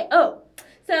 Okay. Oh,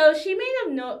 so she made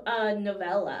a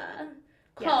novella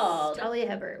called Talia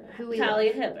Hibbert, who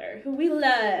we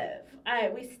love.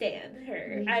 We stand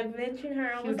her. I mention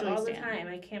her almost all the time.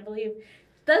 I can't believe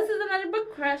this is another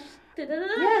book crush.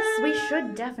 Da-da-da-da. Yes, we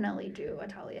should definitely do a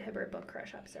Talia Hibbert book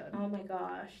crush episode. Oh my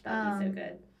gosh, that'd be so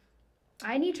good.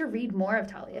 I need to read more of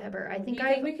Talia Hibbert. I think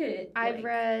we could. I've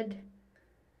read.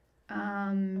 Oh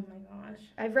my gosh.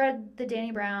 I've read the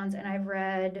Dani Browns, and I've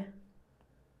read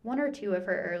one or two of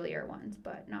her earlier ones,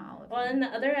 but not all of them. Well, in the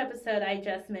other episode, I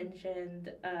just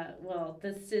mentioned.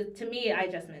 To me, I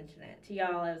just mentioned it. To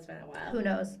y'all, it's been a while. Who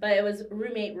knows? But it was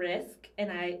Roommate Risk, and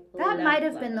that might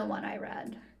have been the one I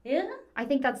read. Yeah. I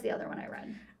think that's the other one I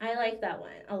read. I like that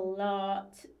one a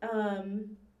lot.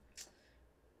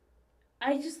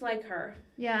 I just like her.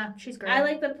 Yeah, she's great. I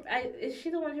like is she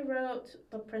the one who wrote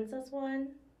the princess one?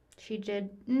 She did.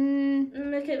 It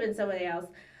could have been somebody else.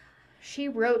 She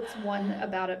wrote one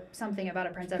about something about a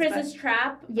princess. Princess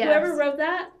Trap. Yes. Whoever wrote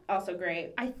that, also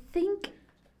great. I think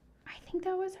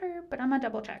that was her, but I'm gonna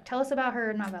double check. Tell us about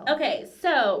her novella. Okay,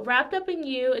 so Wrapped Up in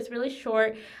You is really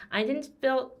short. I didn't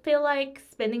feel like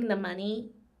spending the money,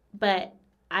 but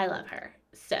I love her.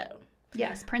 So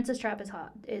yes, Princess Trap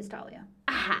is Talia.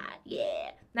 Aha,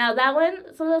 yeah. Now that one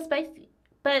is a little spicy,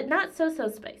 but not so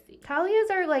spicy. Talia's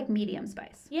are like medium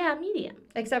spice. Yeah, medium.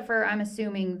 Except for, I'm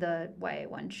assuming, the YA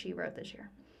one she wrote this year.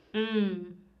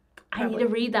 I need to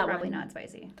read that probably one. Probably not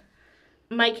spicy.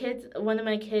 One of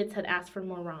my kids had asked for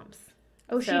more romps.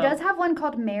 Oh, she does have one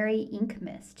called Merry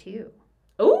Inkmas, too.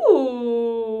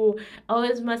 Ooh. Oh,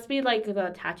 it must be like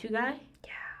the tattoo guy?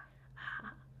 Yeah.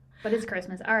 But it's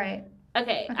Christmas. All right.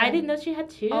 Okay. I didn't know she had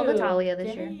two. All the Talia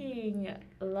this year. Dang.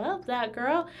 Love that,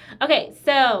 girl. Okay,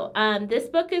 so this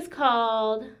book is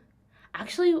called...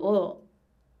 Actually,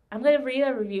 I'm going to read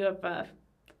a review of a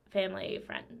family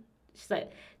friend. She's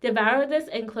like, devoured this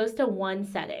in close to one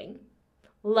setting.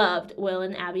 Loved Will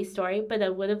and Abby's story, but I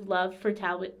would have loved for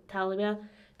Talia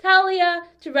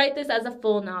to write this as a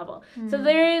full novel. Mm-hmm. So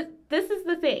this is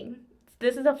the thing.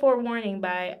 This is a forewarning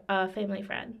by a family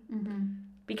friend. Mm-hmm.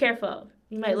 Be careful.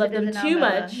 You might love them too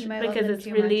much because it's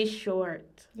really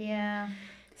short. Yeah.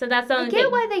 So that's the only thing. I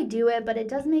get why they do it, but it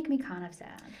does make me kind of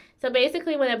sad. So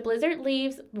basically, when a blizzard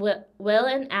leaves Will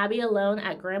and Abby alone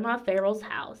at Grandma Farrell's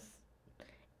house,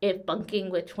 if bunking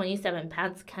with 27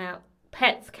 pets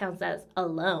counts as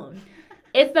alone,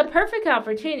 it's the perfect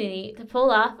opportunity to pull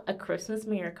off a Christmas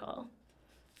miracle.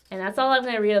 And that's all I'm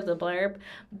going to read of the blurb.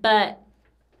 But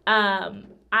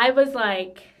I was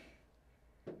like,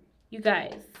 you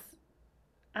guys,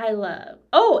 I love.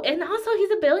 Oh, and also he's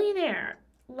a billionaire.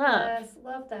 Yes,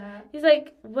 love that. He's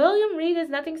like, William Reed is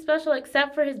nothing special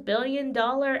except for his $1 billion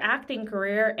acting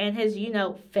career and his,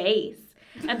 face.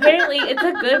 Apparently, it's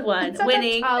a good one. It's such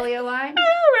a Talia line.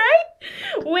 Oh,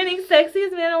 right? Winning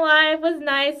Sexiest Man Alive was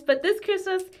nice, but this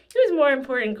Christmas, he was more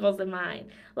important goals than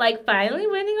mine. Like finally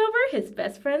winning over his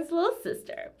best friend's little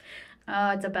sister. Oh,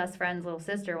 it's a best friend's little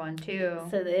sister one, too.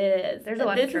 So it is. There's a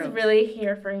lot of tropes. This is really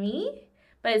here for me,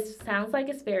 but it sounds like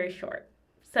it's very short.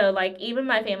 So, even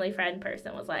my family friend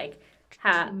person was like,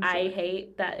 I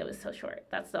hate that it was so short.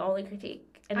 That's the only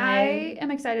critique. And I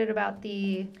am excited about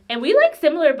And we like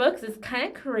similar books. It's kind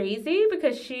of crazy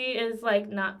because she is,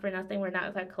 not for nothing. We're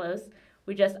not that close.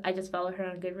 I just follow her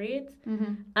on Goodreads.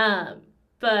 Mm-hmm.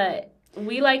 But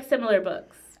we like similar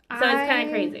books. So it's kind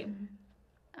of crazy.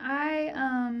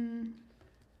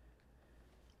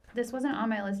 This wasn't on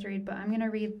my list to read, but I'm going to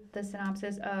read the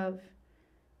synopsis of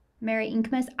Merry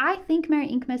Inkmas. I think Merry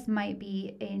Inkmas might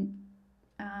be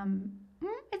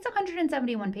it's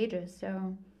 171 pages,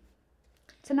 so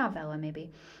it's a novella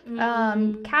maybe.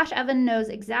 Cash Evan knows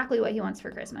exactly what he wants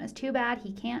for Christmas. Too bad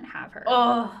he can't have her.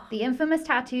 Oh. The infamous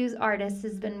tattoos artist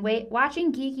has been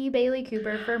watching geeky Bailey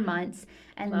Cooper for months,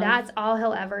 and that's all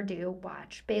he'll ever do,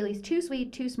 watch. Bailey's too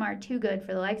sweet, too smart, too good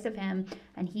for the likes of him,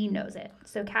 and he knows it.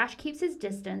 So Cash keeps his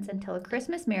distance until a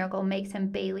Christmas miracle makes him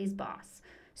Bailey's boss.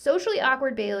 Socially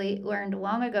awkward Bailey learned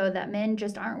long ago that men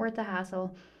just aren't worth the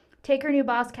hassle. Take her new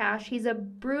boss, Cash. He's a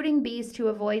brooding beast who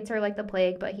avoids her like the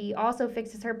plague, but he also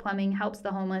fixes her plumbing, helps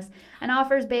the homeless, and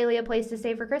offers Bailey a place to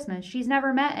stay for Christmas. She's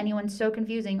never met anyone so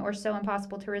confusing or so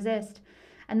impossible to resist.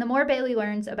 And the more Bailey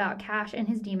learns about Cash and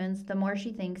his demons, the more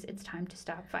she thinks it's time to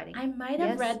stop fighting. I might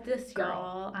have read this,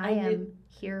 girl. I am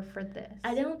here for this.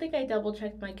 I don't think I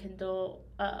double-checked my Kindle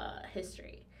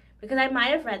history because I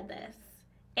might have read this.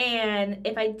 And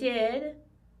if I did,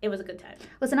 it was a good time.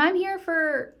 Listen, I'm here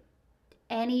for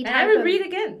any type of... And I would read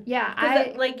again.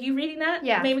 Yeah. You reading that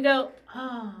made me go,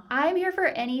 oh. I'm here for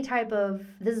any type of...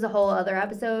 This is a whole other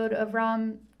episode of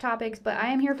ROM topics, but I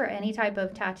am here for any type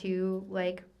of tattoo,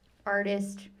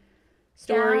 artist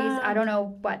stories. Yeah. I don't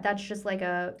know what... That's just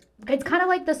it's kind of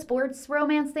like the sports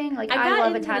romance thing. I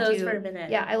love a tattoo. Those for a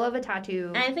minute. Yeah, I love a tattoo.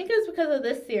 And I think it was because of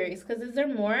this series, because is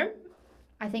there more?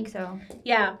 I think so.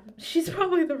 Yeah, she's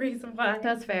probably the reason why.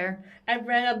 That's fair. I've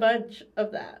read a bunch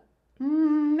of that.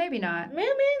 Maybe not. Maybe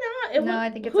not. No,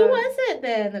 I think it's who was it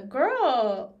then? The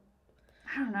girl.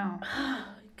 I don't know.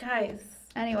 Guys.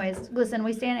 Anyways, listen,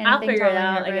 we stand I'll anything figure it taller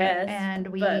out, than I guess, and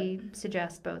we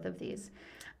suggest both of these.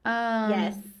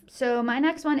 Yes. So my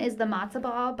next one is The Matzah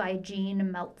Ball by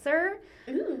Jean Meltzer.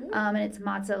 Ooh. And it's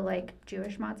matzah, like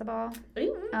Jewish matzah ball.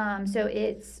 Ooh. So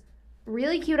it's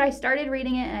really cute. I started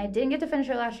reading it and I didn't get to finish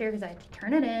it last year because I had to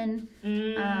turn it in.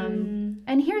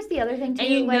 And here's the other thing too.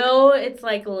 And know it's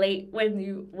like late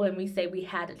when we say we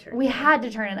had to turn. We had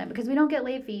to turn it in because we don't get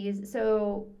late fees.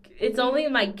 So it's only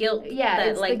my guilt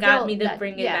that like got me to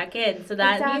bring it back in. So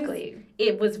that means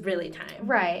it was really time.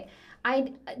 Right.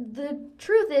 The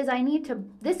truth is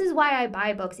this is why I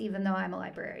buy books even though I'm a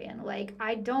librarian. Like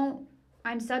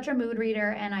I'm such a mood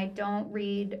reader and I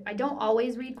don't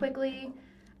always read quickly.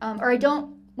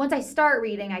 Once I start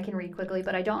reading, I can read quickly,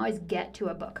 but I don't always get to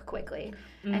a book quickly.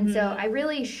 Mm-hmm. And so I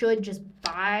really should just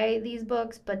buy these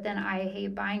books, but then I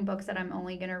hate buying books that I'm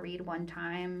only going to read one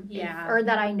time. Yeah. Or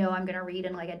that I know I'm going to read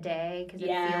in like a day because it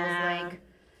feels like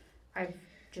I've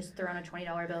just thrown a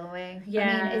 $20 bill away. Yeah.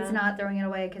 I mean, it's not throwing it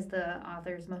away because the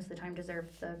authors most of the time deserve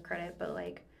the credit, but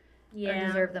like, or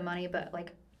deserve the money, but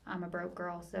like, I'm a broke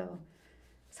girl, so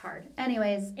it's hard.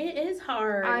 Anyways. It is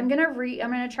hard. I'm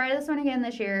gonna try this one again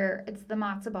this year. It's The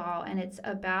Matzah Ball, and it's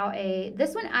about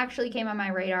this one actually came on my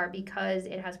radar because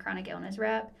it has chronic illness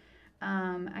rep.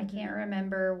 I can't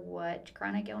remember what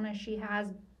chronic illness she has.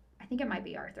 I think it might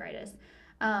be arthritis.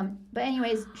 But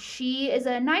anyways, she is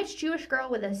a nice Jewish girl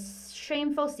with a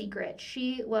shameful secret.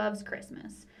 She loves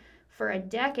Christmas. For a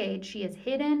decade, she has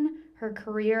hidden her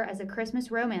career as a Christmas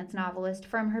romance novelist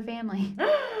from her family.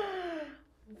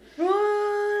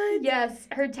 What? Yes,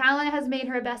 her talent has made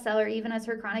her a bestseller, even as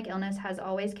her chronic illness has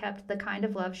always kept the kind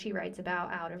of love she writes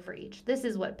about out of reach. This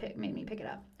is what made me pick it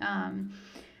up.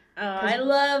 I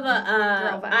love.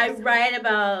 I write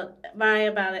about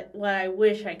it. What I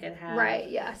wish I could have. Right.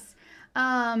 Yes.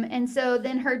 And so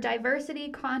then her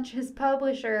diversity-conscious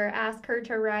publisher asked her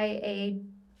to write a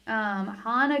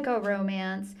Hanukkah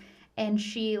romance, and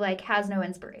she like has no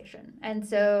inspiration, and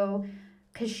so.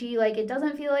 Because she, like, it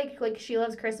doesn't feel like she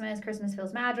loves Christmas. Christmas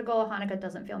feels magical. Hanukkah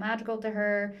doesn't feel magical to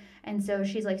her. And so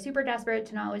she's, like, super desperate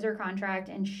to not lose her contract.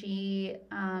 And she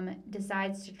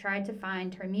decides to try to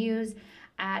find her muse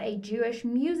at a Jewish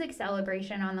music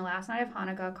celebration on the last night of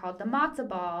Hanukkah called the Matzah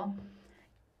Ball.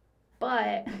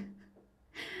 But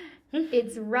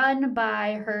it's run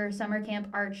by her summer camp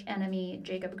arch enemy,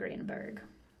 Jacob Greenberg.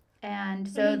 And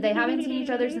so they haven't seen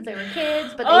each other since they were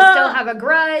kids, but they still have a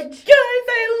grudge. Guys,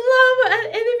 I love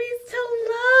enemies to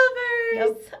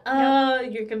lovers.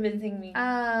 Yep. You're convincing me.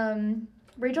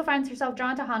 Rachel finds herself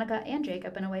drawn to Hanukkah and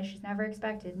Jacob in a way she's never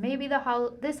expected. Maybe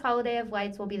this holiday of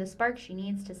lights will be the spark she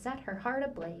needs to set her heart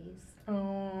ablaze.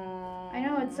 Oh. I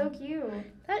know, it's so cute.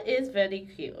 That is very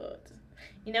cute.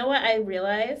 You know what I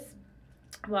realized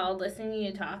while listening to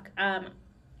you talk?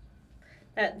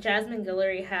 That Jasmine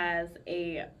Guillory has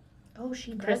a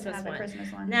she Christmas does have a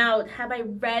Christmas one. Now, have I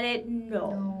read it?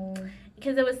 No.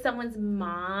 Because it was someone's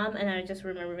mom, and I just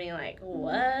remember being like,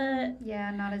 what?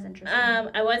 Yeah, not as interesting.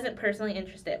 I wasn't personally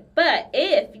interested. But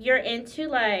if you're into,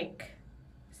 like,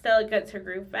 Stella Gets Her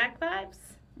Groove Back vibes,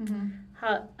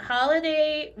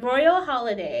 Royal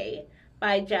Holiday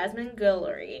by Jasmine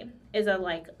Guillory is a,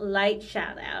 like, light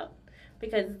shout-out.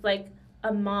 Because, like,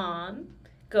 a mom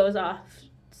goes off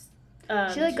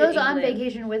she like goes on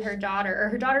vacation with her daughter, or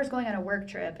her daughter's going on a work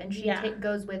trip, and she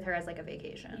goes with her as like a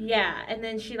vacation. Yeah, and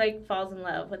then she like falls in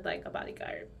love with like a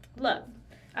bodyguard. Love,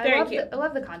 I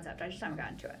love the concept. I just haven't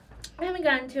gotten to it. I haven't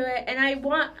gotten to it, and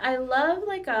I love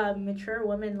like a mature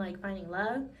woman like finding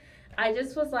love. I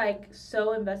just was like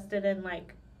so invested in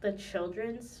like the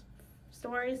children's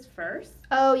stories first.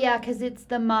 Oh yeah, because it's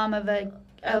the mom of an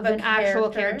actual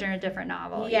character in a different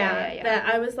novel. Yeah.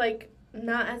 That I was like.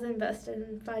 Not as invested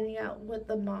in finding out what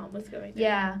the mom was going through.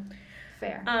 Yeah,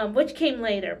 fair. Which came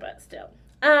later, but still.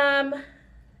 And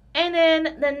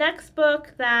then the next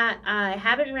book that I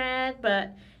haven't read,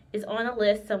 but is on a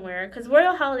list somewhere, because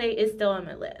Royal Holiday is still on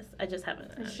my list. I just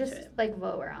haven't. It's just like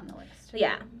lower on the list.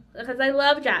 Yeah, because I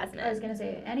love Jasmine. I was gonna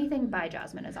say anything by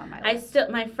Jasmine is on my list.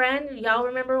 My friend, y'all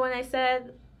remember when I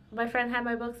said my friend had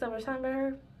my books that were signed by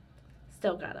her?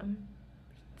 Still got them.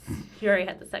 She already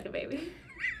had the second baby.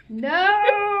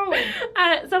 No!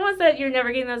 Someone said you're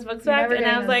never getting those books back, and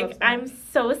I was like, I'm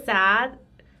so sad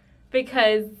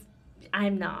because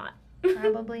I'm not.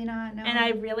 Probably not, no. And I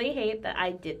really hate that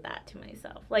I did that to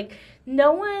myself. Like,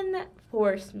 no one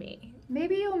forced me.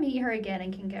 Maybe you'll meet her again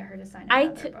and can get her to sign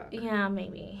another book. Yeah,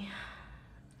 maybe.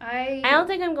 I don't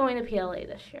think I'm going to PLA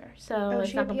this year. So is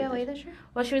she at PLA this year?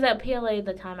 Well, she was at PLA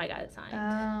the time I got it signed.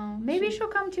 Oh, maybe she'll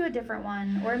come to a different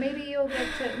one, or maybe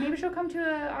maybe she'll come to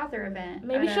an author event.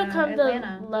 Maybe she'll come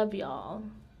Atlanta. to Love Y'all.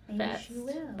 Maybe Fest, she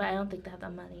will. but I don't think they have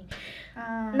that money.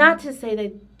 Not to say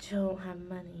they don't have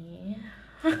money.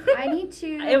 I need to.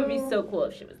 It would be so cool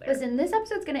if she was there. Listen, this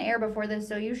episode's going to air before this,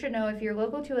 so you should know if you're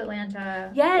local to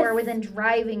Atlanta. Yes. Or within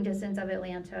driving distance of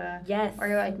Atlanta. Yes. Or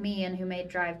you're like me and who may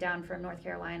drive down from North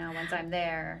Carolina once I'm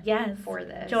there. Yes. For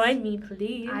this. Join me,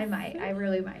 please. I might. I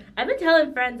really might. I've been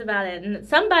telling friends about it, and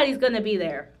somebody's going to be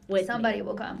there with Somebody me.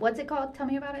 will come. What's it called? Tell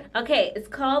me about it. Okay, it's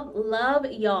called Love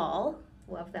Y'all.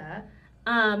 Love that.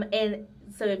 And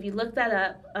so if you look that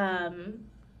up,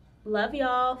 Love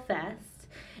Y'all Fest,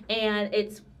 and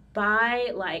it's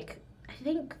by like I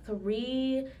think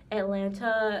 3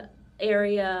 Atlanta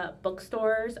area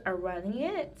bookstores are running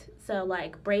it. So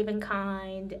like Brave and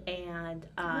Kind and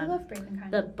I love Brave and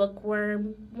Kind. the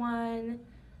Bookworm one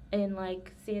in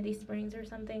like Sandy Springs or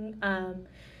something. I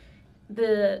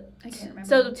can't remember.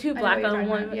 So the 2 I know what you're black-owned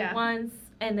talking about, yeah. ones,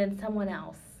 and then someone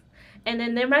else, and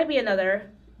then there might be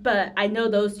another, but I know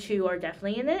those 2 are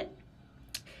definitely in it.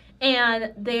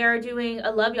 And they are doing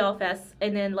a Love Y'all Fest,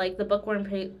 and then like the Bookworm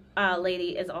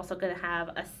lady is also going to have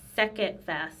a second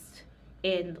fest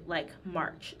in like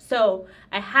March. So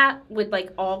I have with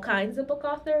like all kinds of book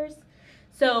authors.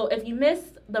 So if you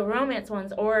missed the romance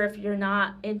ones, or if you're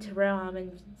not into rom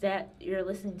and that you're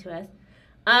listening to us,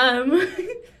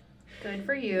 Good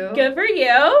for you. good for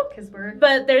you.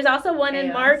 But there's also one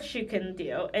in March you can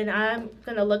do, and I'm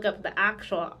gonna look up the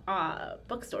actual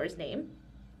bookstore's name,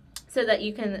 so that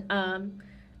you can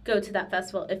go to that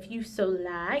festival if you so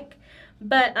like.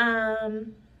 But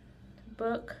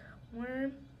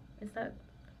Bookworm, is that?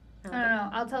 I don't know.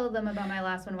 I'll tell them about my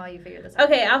last one while you figure this out.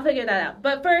 Okay, I'll figure that out.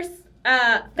 But first,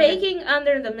 Faking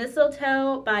Under the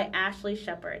Mistletoe by Ashley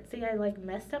Shepard. See, I like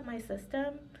messed up my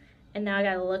system, and now I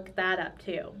gotta look that up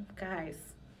too, guys.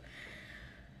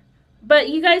 But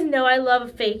you guys know I love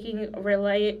a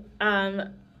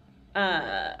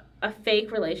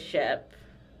fake relationship,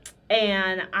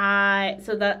 and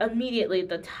so that immediately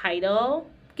the title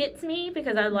gets me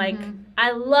because I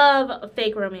love a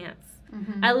fake romance.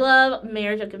 Mm-hmm. I love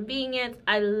marriage of convenience.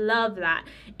 I love that.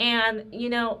 And, you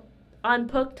know, on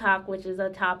Book Talk, which is a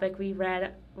topic we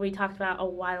talked about a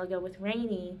while ago with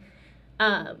Rainey,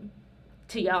 to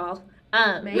y'all.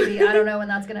 Maybe. I don't know when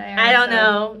that's going to air. I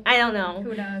don't know.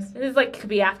 Who knows? This could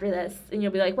be after this, and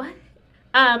you'll be like, what?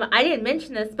 I didn't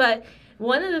mention this, but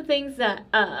one of the things that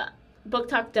Book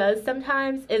Talk does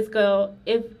sometimes is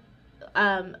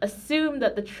assume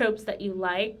that the tropes that you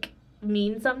like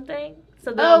mean something. So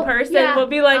the person will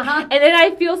be like, and then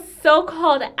I feel so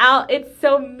called out. It's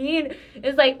so mean.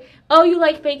 It's like, oh, you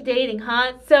like fake dating,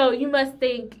 huh? So you must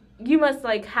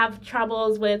like have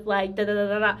troubles with like da da da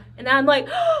da da. And I'm like,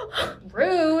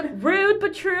 rude,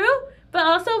 but true, but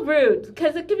also rude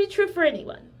because it can be true for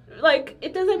anyone. Like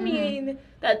it doesn't mean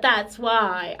that that's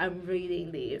why I'm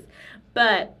reading these,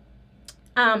 but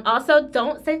also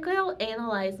don't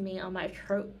psychoanalyze me on my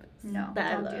tropes. No,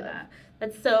 don't do that.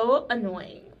 That's so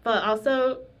annoying. But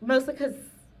also, mostly because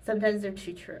sometimes they're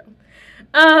too true.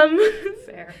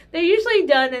 Fair. They're usually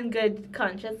done in good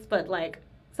conscience, but, like,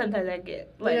 sometimes I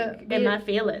get, like, in my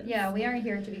feelings. Yeah, we aren't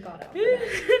here to be caught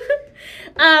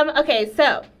out. Okay,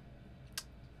 so,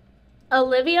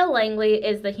 Olivia Langley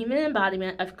is the human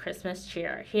embodiment of Christmas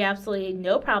cheer. She absolutely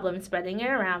no problem spreading it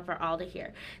around for all to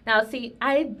hear. Now, see,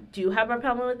 I do have a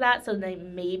problem with that, so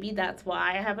then maybe that's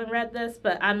why I haven't read this,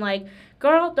 but I'm like,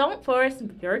 girl, don't force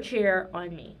your cheer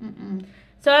on me. Mm-mm.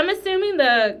 So I'm assuming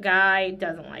the guy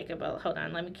doesn't like it, but hold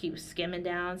on, let me keep skimming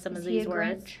down some of these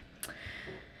words. Grinch?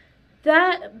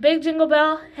 That big jingle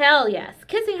bell? Hell yes.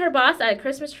 Kissing her boss at a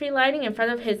Christmas tree lighting in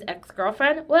front of his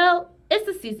ex-girlfriend? Well, it's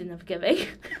the season of giving.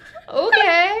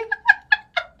 Okay.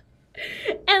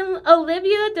 And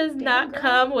Olivia does not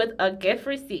come with a gift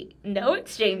receipt. No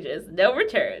exchanges, no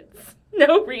returns,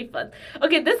 no refunds.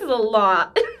 Okay, this is a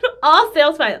lot. All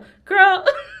sales final. Girl.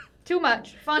 Too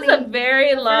much. Funny. It's a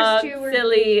very long,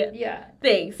 silly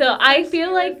thing. So I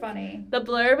feel like funny. The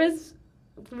blurb is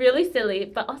really silly,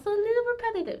 but also a little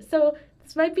repetitive. So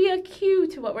this might be a cue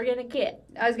to what we're going to get.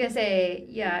 I was going to say,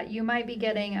 yeah, you might be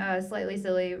getting a slightly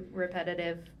silly,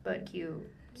 repetitive, but cute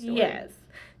story. Yes.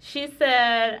 She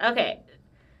said, okay,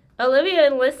 Olivia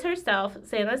enlists herself,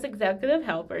 Santa's executive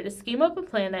helper, to scheme up a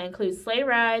plan that includes sleigh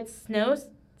rides, snow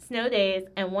days,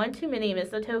 and one too many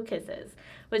mistletoe kisses,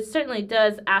 which certainly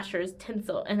does Asher's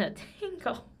tinsel in a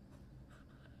tingle.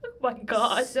 Oh my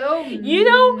God. So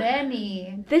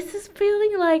many. This is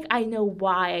feeling like I know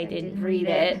why I didn't read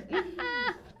it.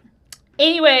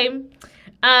 Anyway,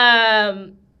 There's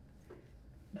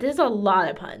a lot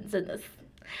of puns in this.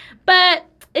 But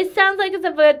it sounds like it's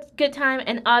a good time.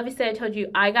 And obviously, I told you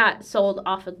I got sold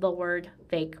off of the word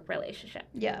fake relationship.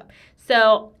 Yeah.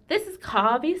 So this is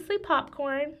obviously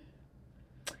popcorn.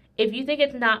 If you think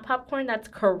it's not popcorn, that's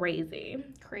crazy.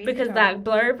 Because that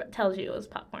blurb tells you it was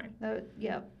popcorn.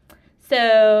 Yeah.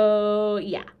 So,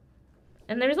 yeah.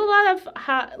 And there's a lot of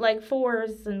hot, like,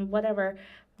 fours and whatever.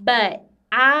 But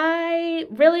I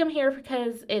really am here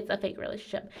because it's a fake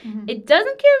relationship. Mm-hmm. It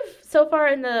doesn't give so far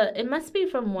it must be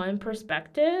from one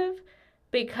perspective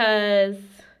because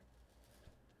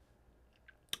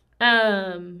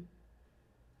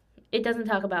it doesn't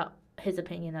talk about his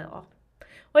opinion at all.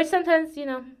 Which sometimes,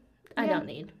 I don't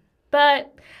need.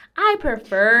 But I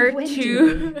prefer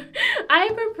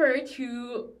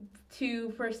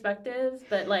two perspectives,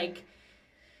 but like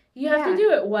you have to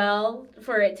do it well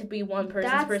for it to be one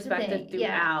person's perspective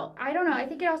throughout. Yeah. I don't know. I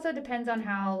think it also depends on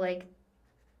how, like,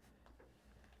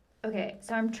 okay,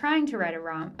 so I'm trying to write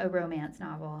a romance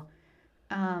novel.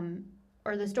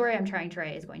 Or the story I'm trying to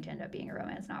write is going to end up being a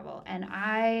romance novel. And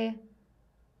I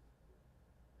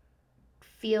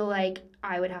feel like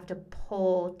I would have to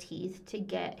pull teeth to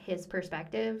get his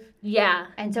perspective. Yeah.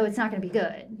 And so it's not going to be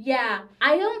good. Yeah.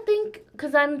 I don't think,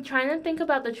 because I'm trying to think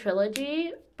about the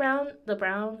trilogy, the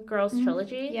Brown Girls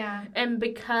trilogy. Yeah. And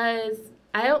because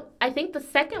I think the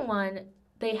second one,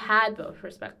 they had both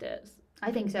perspectives.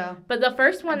 I think so. But the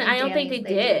first one, I don't think they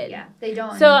did. Yeah, they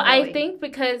don't. So I think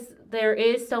because there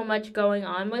is so much going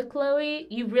on with Chloe,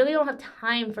 you really don't have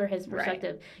time for his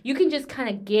perspective. Right. You can just kind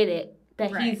of get it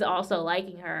that he's also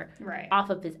liking her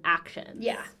off of his actions.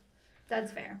 Yeah,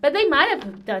 that's fair. But they might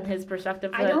have done his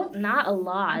perspective, but not a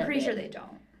lot. I'm pretty sure they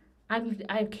don't.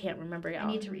 I can't remember. Y'all.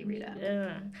 I need to reread it.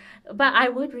 Yeah. But I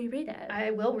would reread it.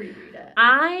 I will reread it.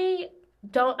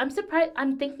 I'm surprised.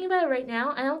 I'm thinking about it right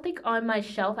now. I don't think on my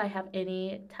shelf I have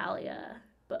any Talia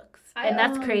books.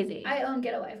 That's crazy. I own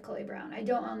Get a Life, Chloe Brown. I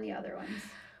don't own the other ones.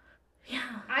 Yeah.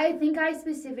 I think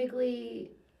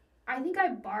I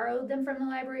borrowed them from the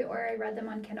library or I read them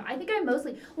on Kindle. I think I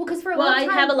mostly... Well, because for a long time...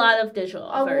 Well, I have a lot of digital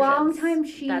versions. A long time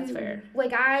That's fair.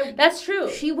 That's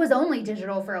true. She was only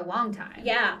digital for a long time.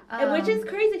 Yeah. Which is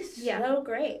crazy. So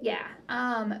great. Yeah.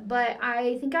 But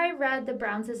I think I read the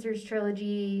Brown Sisters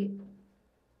trilogy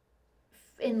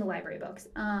in the library books.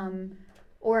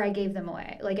 Or I gave them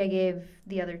away. Like, I gave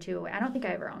the other two away. I don't think I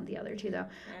ever owned the other two, though.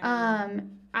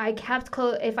 I kept...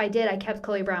 If I did, I kept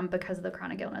Chloe Brown because of the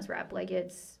chronic illness rep. Like,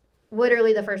 it's...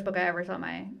 literally the first book I ever saw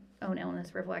my own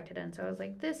illness reflected in. So I was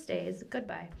like, this stays.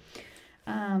 Goodbye.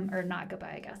 Or not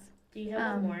goodbye, I guess. Do you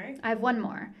have one more? I have one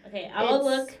more. Okay, I'll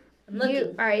look. I'm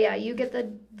looking. All right, yeah, you get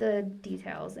the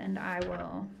details, and I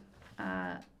will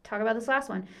talk about this last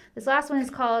one. This last one is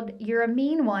called You're a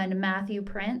Mean One, Matthew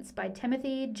Prince by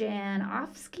Timothy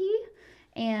Janofsky.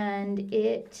 And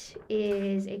it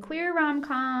is a queer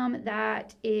rom-com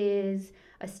that is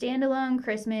a standalone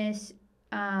Christmas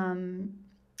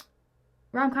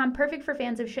rom-com perfect for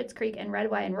fans of Schitt's Creek and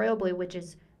Red, White, and Royal Blue, which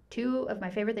is two of my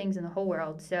favorite things in the whole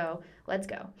world. So let's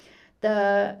go.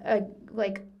 The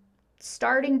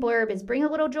starting blurb is bring a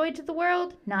little joy to the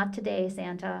world. Not today,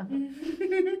 Santa.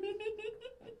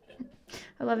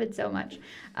 I love it so much.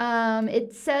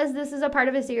 It says this is a part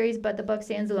of a series, but the book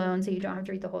stands alone, so you don't have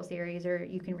to read the whole series, or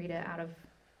you can read it out of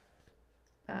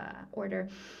order.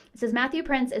 It says Matthew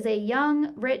Prince is a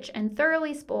young, rich, and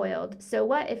thoroughly spoiled. So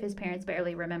what if his parents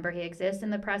barely remember he exists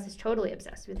and the press is totally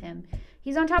obsessed with him?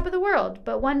 He's on top of the world,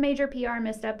 but one major PR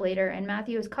misstep later, and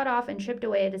Matthew is cut off and shipped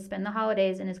away to spend the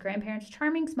holidays in his grandparents'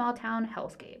 charming small-town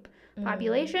hellscape.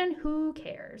 Population? Who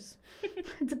cares?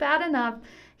 It's bad enough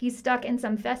he's stuck in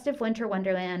some festive winter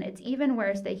wonderland. It's even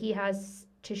worse that he has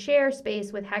to share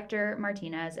space with Hector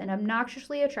Martinez, an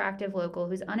obnoxiously attractive local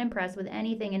who's unimpressed with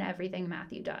anything and everything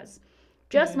Matthew does.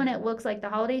 Just when it looks like the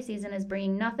holiday season is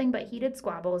bringing nothing but heated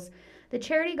squabbles, the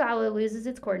charity gala loses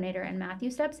its coordinator, and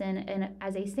Matthew steps in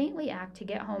as a saintly act to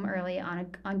get home early on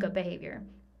good behavior,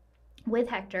 with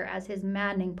Hector as his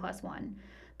maddening +1.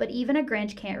 But even a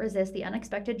Grinch can't resist the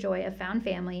unexpected joy of found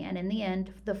family, and in the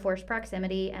end, the forced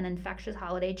proximity and infectious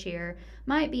holiday cheer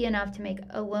might be enough to make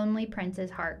a lonely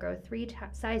prince's heart grow 3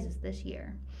 sizes this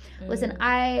year. Listen,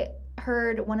 I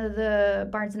heard one of the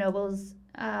Barnes & Noble's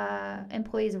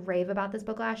employees rave about this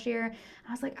book last year.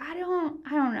 I was like, I don't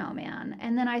know, man.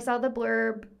 And then I saw the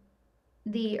blurb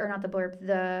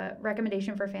the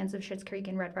recommendation for fans of Schitt's Creek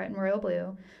and Red, White, and Royal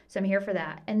Blue. So I'm here for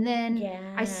that. And then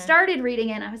Yeah. I started reading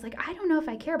it and I was like, I don't know if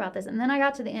I care about this. And then I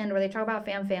got to the end where they talk about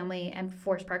family and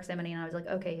forced proximity, and I was like,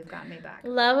 okay, you've gotten me back.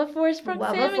 Love a forced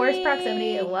proximity. Love a forced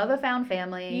proximity. Love a found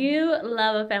family. You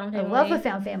love a found family. I love a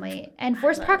found family. And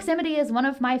forced proximity is one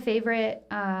of my favorite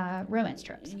romance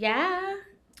tropes. Yeah.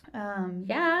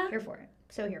 Yeah. Here for it.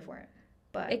 So here for it.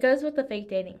 But it goes with the fake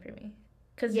dating for me.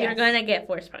 Because you're going to get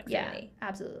forced proximity. Yeah,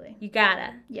 absolutely. You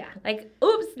gotta. Yeah. Like,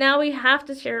 oops, now we have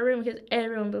to share a room because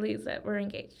everyone believes that we're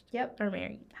engaged. Yep. Or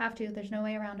married. Have to. There's no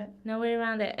way around it. No way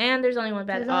around it. And there's only one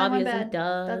bed. There's obviously, only one bed.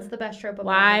 Duh. That's the best trope of all.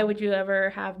 Why would you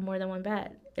ever have more than one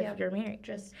bed if you're married?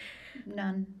 Just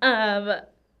none.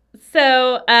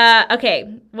 So,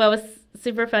 okay. What was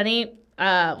super funny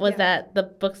was that the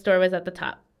bookstore was at the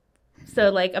top. So,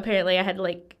 like, apparently I had to,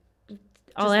 like,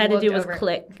 all I had to do was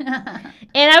click. And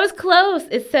I was close.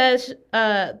 It says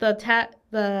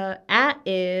the at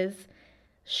is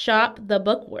Shop the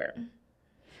Bookworm.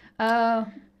 Oh.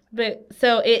 But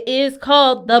so it is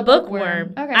called the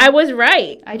Bookworm. Okay. I was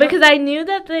right. Because I knew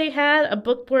that they had a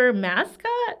bookworm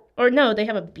mascot. Or no, they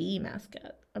have a bee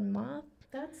mascot. A moth?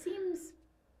 That seems...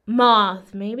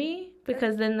 Moth, maybe?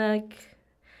 Because then, like,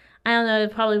 I don't know,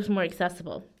 it probably was more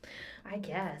accessible. I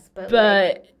guess, but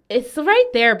like, it's right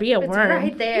there. Be a worm. It's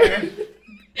right there.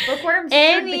 Bookworms.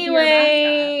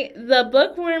 Anyway, the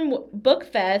Bookworm Book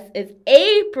Fest is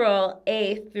April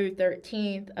 8th through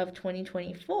 13th of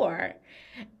 2024.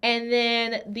 And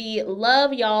then the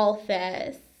Love Y'all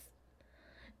Fest,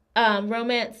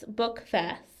 Romance Book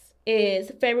Fest, is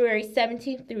February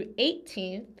 17th through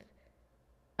 18th.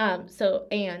 And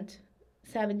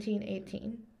 17,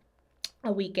 18,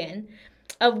 a weekend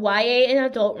of YA and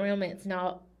adult romance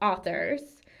authors.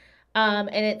 And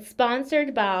it's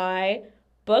sponsored by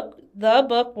The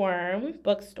Bookworm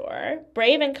Bookstore,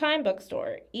 Brave and Kind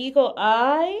Bookstore, Eagle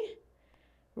Eye,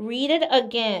 Read It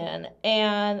Again,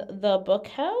 and The Book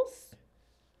House,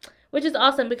 which is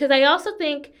awesome because I also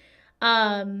think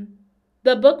The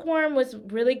Bookworm was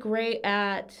really great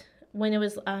at when it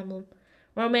was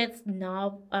romance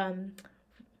novel. I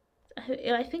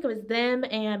think it was them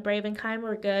and Brave and Kind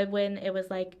were good when it was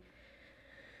like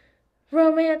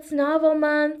romance novel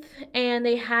month, and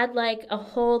they had like a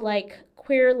whole like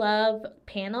queer love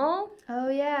panel. Oh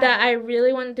yeah. That I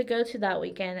really wanted to go to that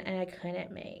weekend and I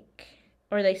couldn't make,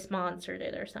 or they sponsored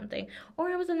it or something, or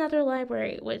it was another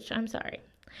library, which I'm sorry.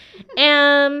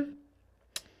 And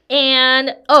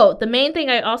the main thing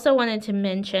I also wanted to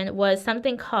mention was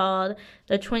something called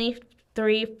the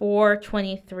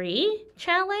 23-4-23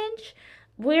 challenge.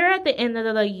 We're at the end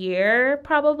of the year,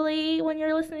 probably, when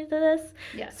you're listening to this.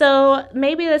 Yes. So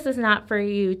maybe this is not for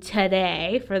you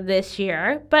today, for this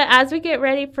year. But as we get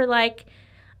ready for, like,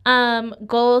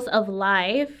 goals of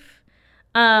life,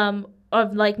 of,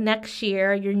 like, next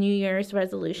year, your New Year's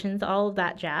resolutions, all of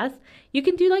that jazz, you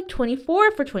can do, like, 24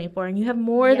 for 24. And you have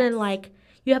more than, like,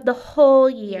 you have the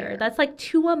whole year. That's, like,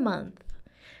 2 a month.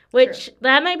 Which,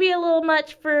 that might be a little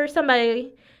much for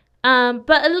somebody. But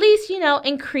at least,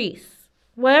 increase.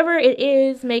 Whatever it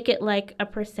is, make it like a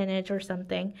percentage or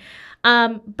something.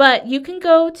 But you can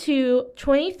go to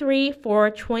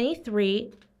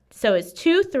 23-4-23. So it's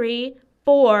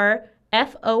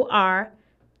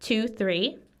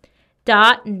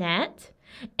 234FOR23.net.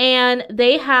 And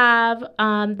they have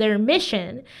their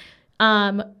mission,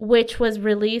 which was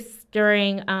released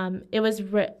during, it was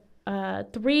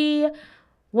 3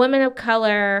 women of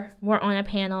color were on a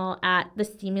panel at the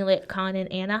Stimulate Con in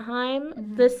Anaheim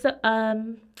this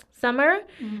summer,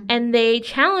 and they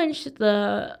challenged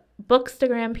the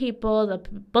Bookstagram people, the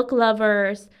book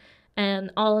lovers,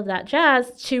 and all of that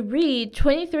jazz to read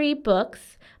 23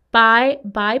 books by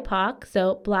BIPOC,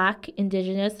 so Black,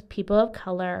 Indigenous, people of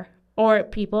color, or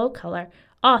people of color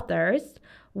authors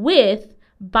with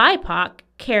BIPOC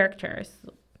characters.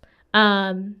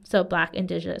 So Black,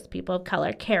 Indigenous, people of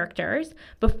color characters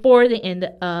before the end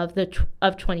of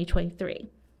 2023.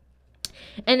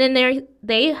 And then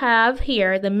they have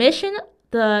here the mission.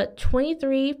 The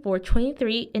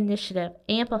 23-4-23 initiative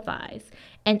amplifies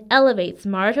and elevates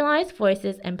marginalized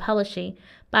voices in publishing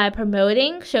by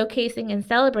promoting, showcasing, and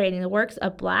celebrating the works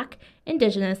of Black,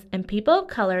 Indigenous, and people of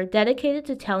color dedicated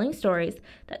to telling stories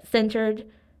that center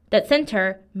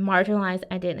marginalized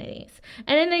identities.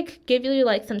 And then they give you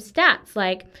like some stats,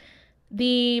 like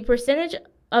the percentage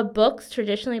of books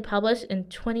traditionally published in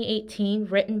 2018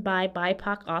 written by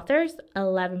BIPOC authors,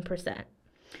 11%.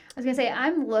 I was going to say,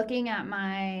 I'm looking at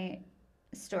my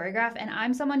story graph, and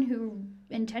I'm someone who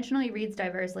intentionally reads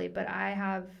diversely, but I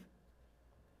have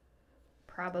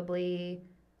probably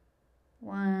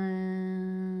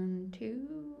 1, 2,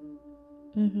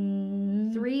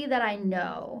 Mm-hmm. 3 that I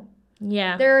know.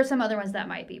 Yeah. There are some other ones that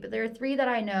might be, but there are 3 that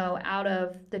I know out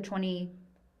of the 20.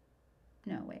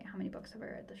 No, wait, how many books have I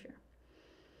read this year?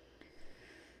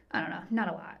 I don't know, not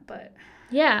a lot, but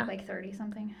Yeah. like 30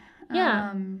 something.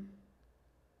 Yeah.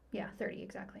 Yeah, 30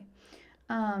 exactly.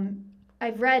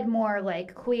 I've read more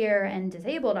like queer and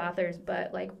disabled authors,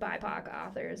 but like BIPOC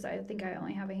authors, I think I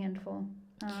only have a handful.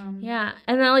 Yeah,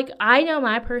 and then like I know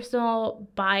my personal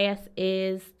bias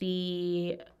is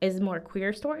more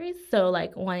queer stories, so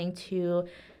like wanting to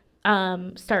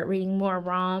start reading more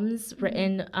roms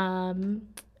written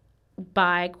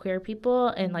by queer people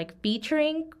and like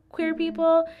featuring queer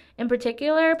people in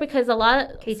particular, because a lot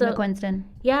of Casey McQuiston.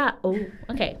 Yeah. Oh,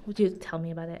 okay. Would you tell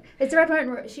me about it? It's Red,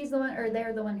 White, she's the one, or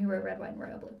they're the one who wrote Red, White, and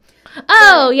Royal Blue.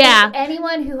 Oh, but yeah.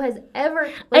 Anyone who has ever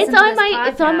listened It's to on this my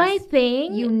podcast, it's on my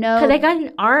thing. You know, because I got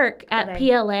an ARC at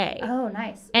PLA. Oh,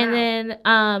 nice. And then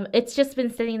it's just been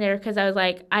sitting there because I was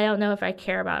like, I don't know if I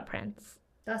care about Prince.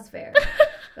 That's fair.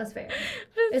 That's fair.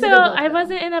 So I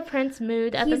wasn't in a Prince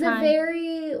mood at the time. He's a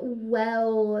very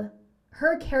well.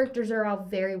 Her characters are all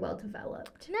very well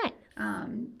developed. Nice.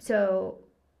 So.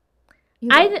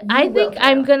 I think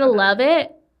I'm gonna love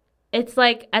it. It's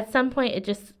like at some point it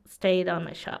just stayed on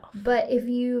my shelf. But if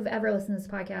you've ever listened to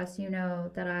this podcast, you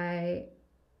know that I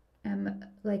am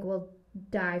like will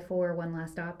die for One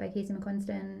Last Stop by Casey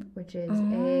McQuiston, which is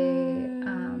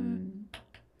a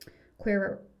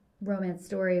queer romance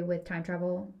story with time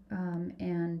travel,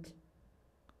 and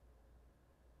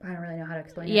I don't really know how to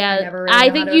explain it. I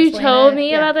think you told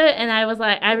me about it, and I was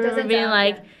like, I remember being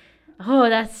like, "Oh,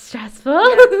 that's stressful."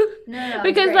 Yeah. No,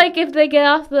 because like if they get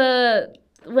off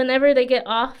whenever they get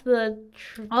off the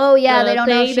they don't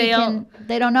know if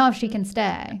they don't know if she can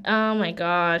stay. Oh my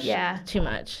gosh. Yeah. Too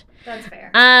much. That's fair.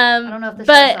 I don't know if this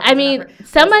but I mean,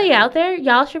 somebody out there,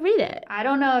 y'all should read it. I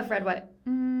don't know if Red White.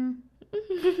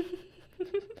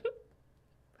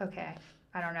 Okay.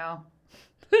 I don't know.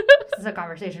 This is a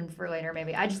conversation for later,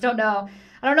 maybe. I just don't know.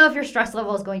 I don't know if your stress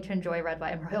level is going to enjoy Red,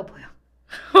 White, and Royal Blue.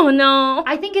 Oh no.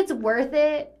 I think it's worth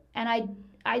it, and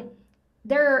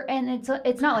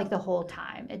it's not like the whole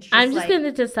time. It's just I'm just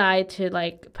gonna decide to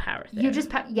like power through.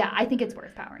 I think it's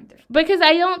worth powering through. Because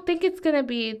I don't think it's gonna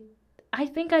be. I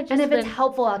think I just. And if it's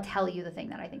helpful, I'll tell you the thing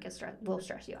that I think will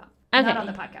stress you out. Okay. Not on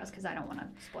the podcast because I don't want to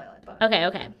spoil it. But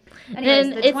okay.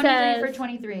 Anyways, the 23 for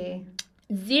 23.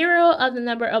 0 of the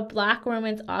number of Black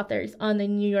romance authors on the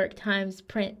New York Times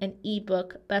print and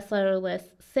ebook bestseller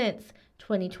list since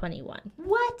 2021.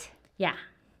 What? Yeah.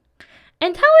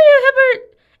 And Talia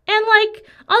Hibbert and like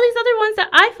all these other ones that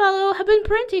I follow have been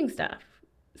printing stuff.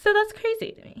 So that's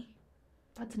crazy to me.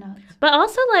 That's nuts. But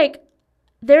also like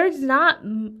there's not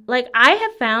like I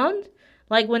have found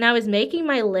like when I was making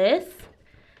my list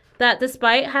that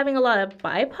despite having a lot of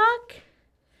BIPOC,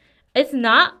 it's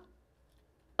not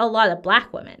a lot of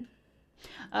Black women.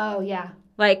 Oh, yeah.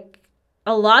 Like,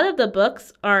 a lot of the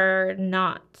books are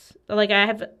not. Like, I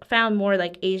have found more,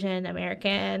 like, Asian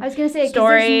American stories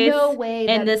there's no way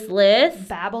in this list.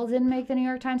 Babel didn't make the New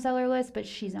York Times seller list, but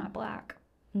she's not Black.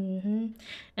 Mm-hmm.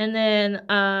 And then,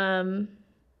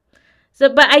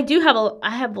 but I do have I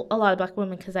have a lot of Black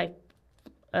women because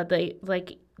they,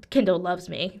 like, Kindle loves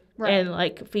me. Right. And,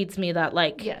 like, feeds me that,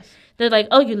 like... Yes. They're like,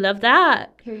 oh, you love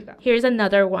that? Here you go. Here's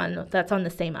another one that's on the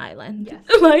same island. Yes.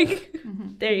 Like,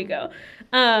 there you go.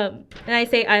 And I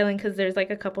say island because there's,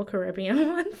 like, a couple Caribbean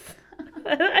ones.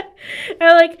 I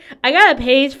got a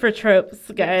page for tropes,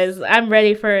 guys. Yes. I'm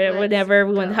ready for it whenever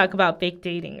we want to talk about fake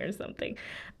dating or something.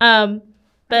 But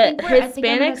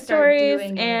Hispanic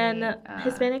stories and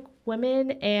Hispanic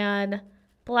women and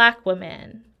Black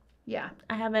women. Yeah.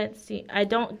 I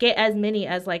don't get as many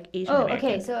as like Asian American.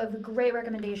 Okay. So I have a great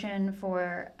recommendation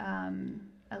for a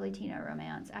Latino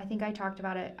romance. I think I talked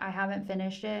about it. I haven't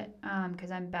finished it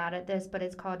because I'm bad at this, but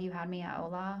it's called You Had Me at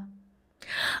Hola.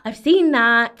 I've seen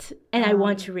that and I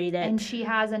want to read it. And she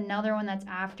has another one that's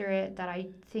after it that I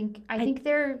think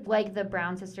they're like the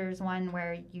Brown Sisters one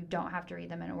where you don't have to read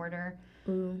them in order.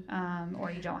 Ooh.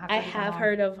 Or you don't have to I have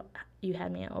heard of You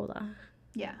Had Me at Hola.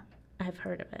 Yeah. I've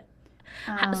heard of it.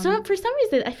 So for some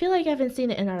reason, I feel like I haven't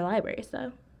seen it in our libraries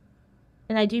though,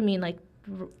 and I do mean like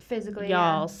physically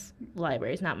y'all's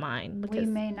libraries, not mine. Because we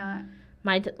may not.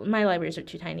 My libraries are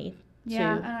too tiny.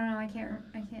 Yeah, I don't know. I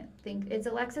can't think. It's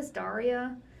Alexis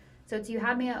Daria, so it's You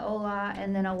Had Me at Hola,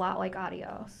 and then A Lot Like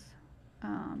Adios.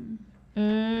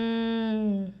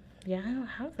 Yeah, I don't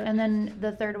have that. And then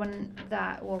the third one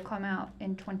that will come out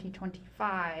in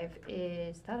 2025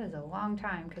 that is a long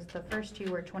time because the first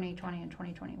two were 2020 and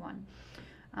 2021.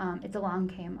 It's Along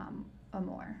Came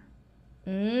Amor.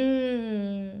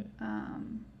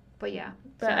 But yeah.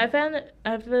 But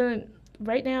I've been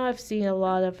right now I've seen a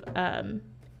lot of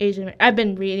Asian. I've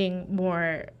been reading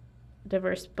more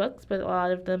diverse books, but a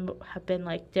lot of them have been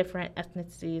like different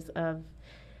ethnicities of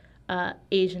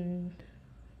Asian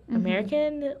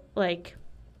American like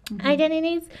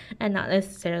identities, and not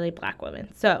necessarily Black women.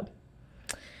 So,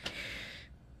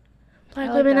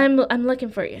 Black women, I'm looking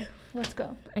for you. Let's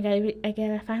go. I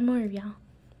gotta find more of y'all.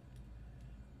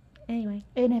 Anyway.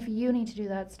 And if you need to do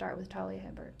that, start with Talia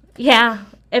Hibbert. Yeah.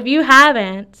 If you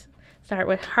haven't, start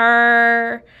with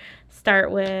her.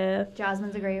 Start with...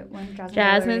 Jasmine's a great one.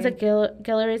 Jasmine's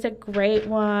Guillory's a great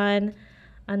one.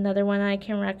 Another one I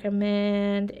can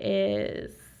recommend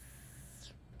is...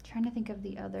 Trying to think of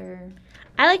the other...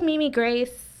 I like Mimi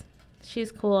Grace.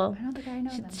 She's cool. I don't think I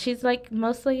know them. She's like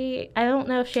mostly... I don't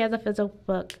know if she has a physical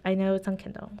book. I know it's on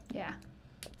Kindle. Yeah.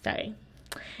 Sorry.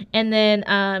 And then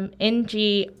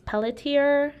N.G.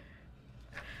 Pelletier,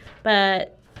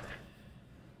 but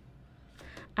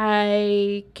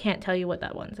I can't tell you what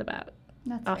that one's about.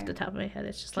 That's off fair. the top of my head.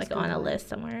 It's just like on a list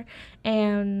somewhere.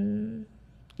 And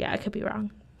yeah, I could be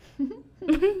wrong.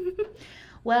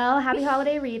 Well, happy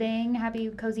holiday reading. Happy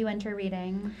cozy winter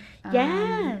reading.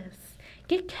 Yes.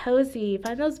 Get cozy.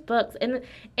 Find those books and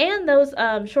those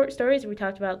short stories we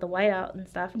talked about, the whiteout and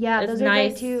stuff. Yeah, those are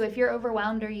nice. great too. If you're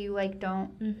overwhelmed or you like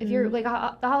don't, if you're like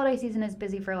the holiday season is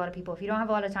busy for a lot of people. If you don't have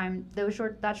a lot of time,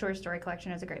 that short story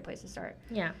collection is a great place to start.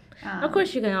 Yeah. Of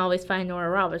course, you can always find Nora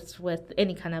Roberts with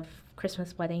any kind of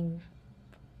Christmas wedding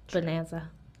bonanza.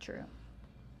 True.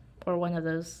 Or one of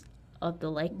those of the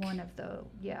like. One of them.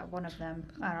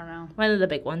 I don't know. One of the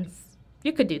big ones.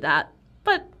 You could do that.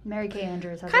 But Mary Kay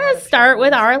Andrews has kind of start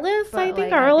with our list. I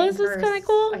think our list is kind of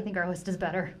cool. I think our list is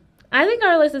better. I think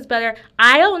our list is better.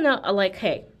 I don't know. Like,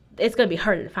 hey, it's going to be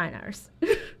harder to find ours.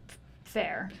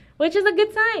 Fair. Which is a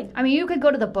good sign. I mean, you could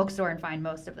go to the bookstore and find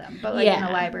most of them. But, like, in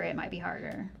the library, it might be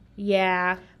harder.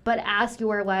 Yeah. But ask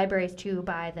your libraries to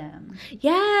buy them.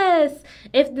 Yes.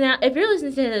 If you're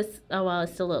listening to this, oh, well,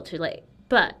 it's still a little too late.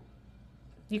 But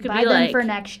you could buy be them like, for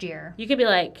next year. You could be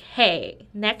like, hey,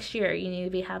 next year you need to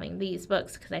be having these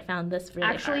books because I found this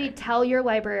really hard. Tell your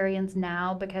librarians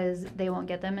now because they won't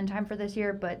get them in time for this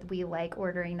year, but we like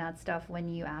ordering that stuff when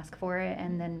you ask for it,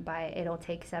 and then it'll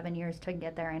take 7 years to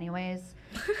get there anyways.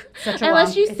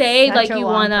 Unless you say like you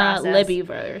want a Libby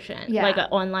version, like an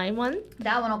online one.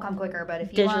 That one will come quicker, but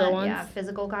if you digital want ones,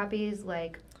 physical copies,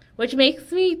 like. Which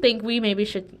makes me think we maybe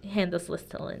should hand this list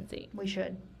to Lindsay. We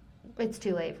should. It's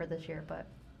too late for this year, but.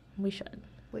 We should.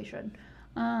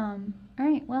 All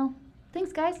right. Well,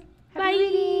 thanks, guys. Happy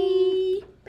reading.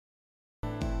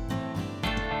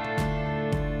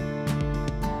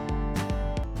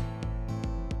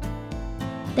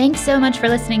 Thanks so much for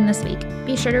listening this week.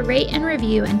 Be sure to rate and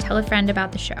review and tell a friend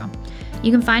about the show.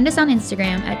 You can find us on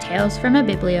Instagram at Tales from a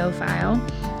Bibliophile.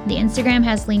 The Instagram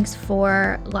has links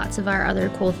for lots of our other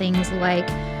cool things like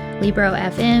Libro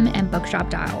FM and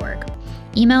bookshop.org.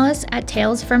 Email us at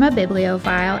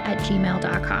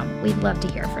talesfromabibliophile@gmail.com. We'd love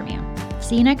to hear from you.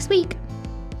 See you next week.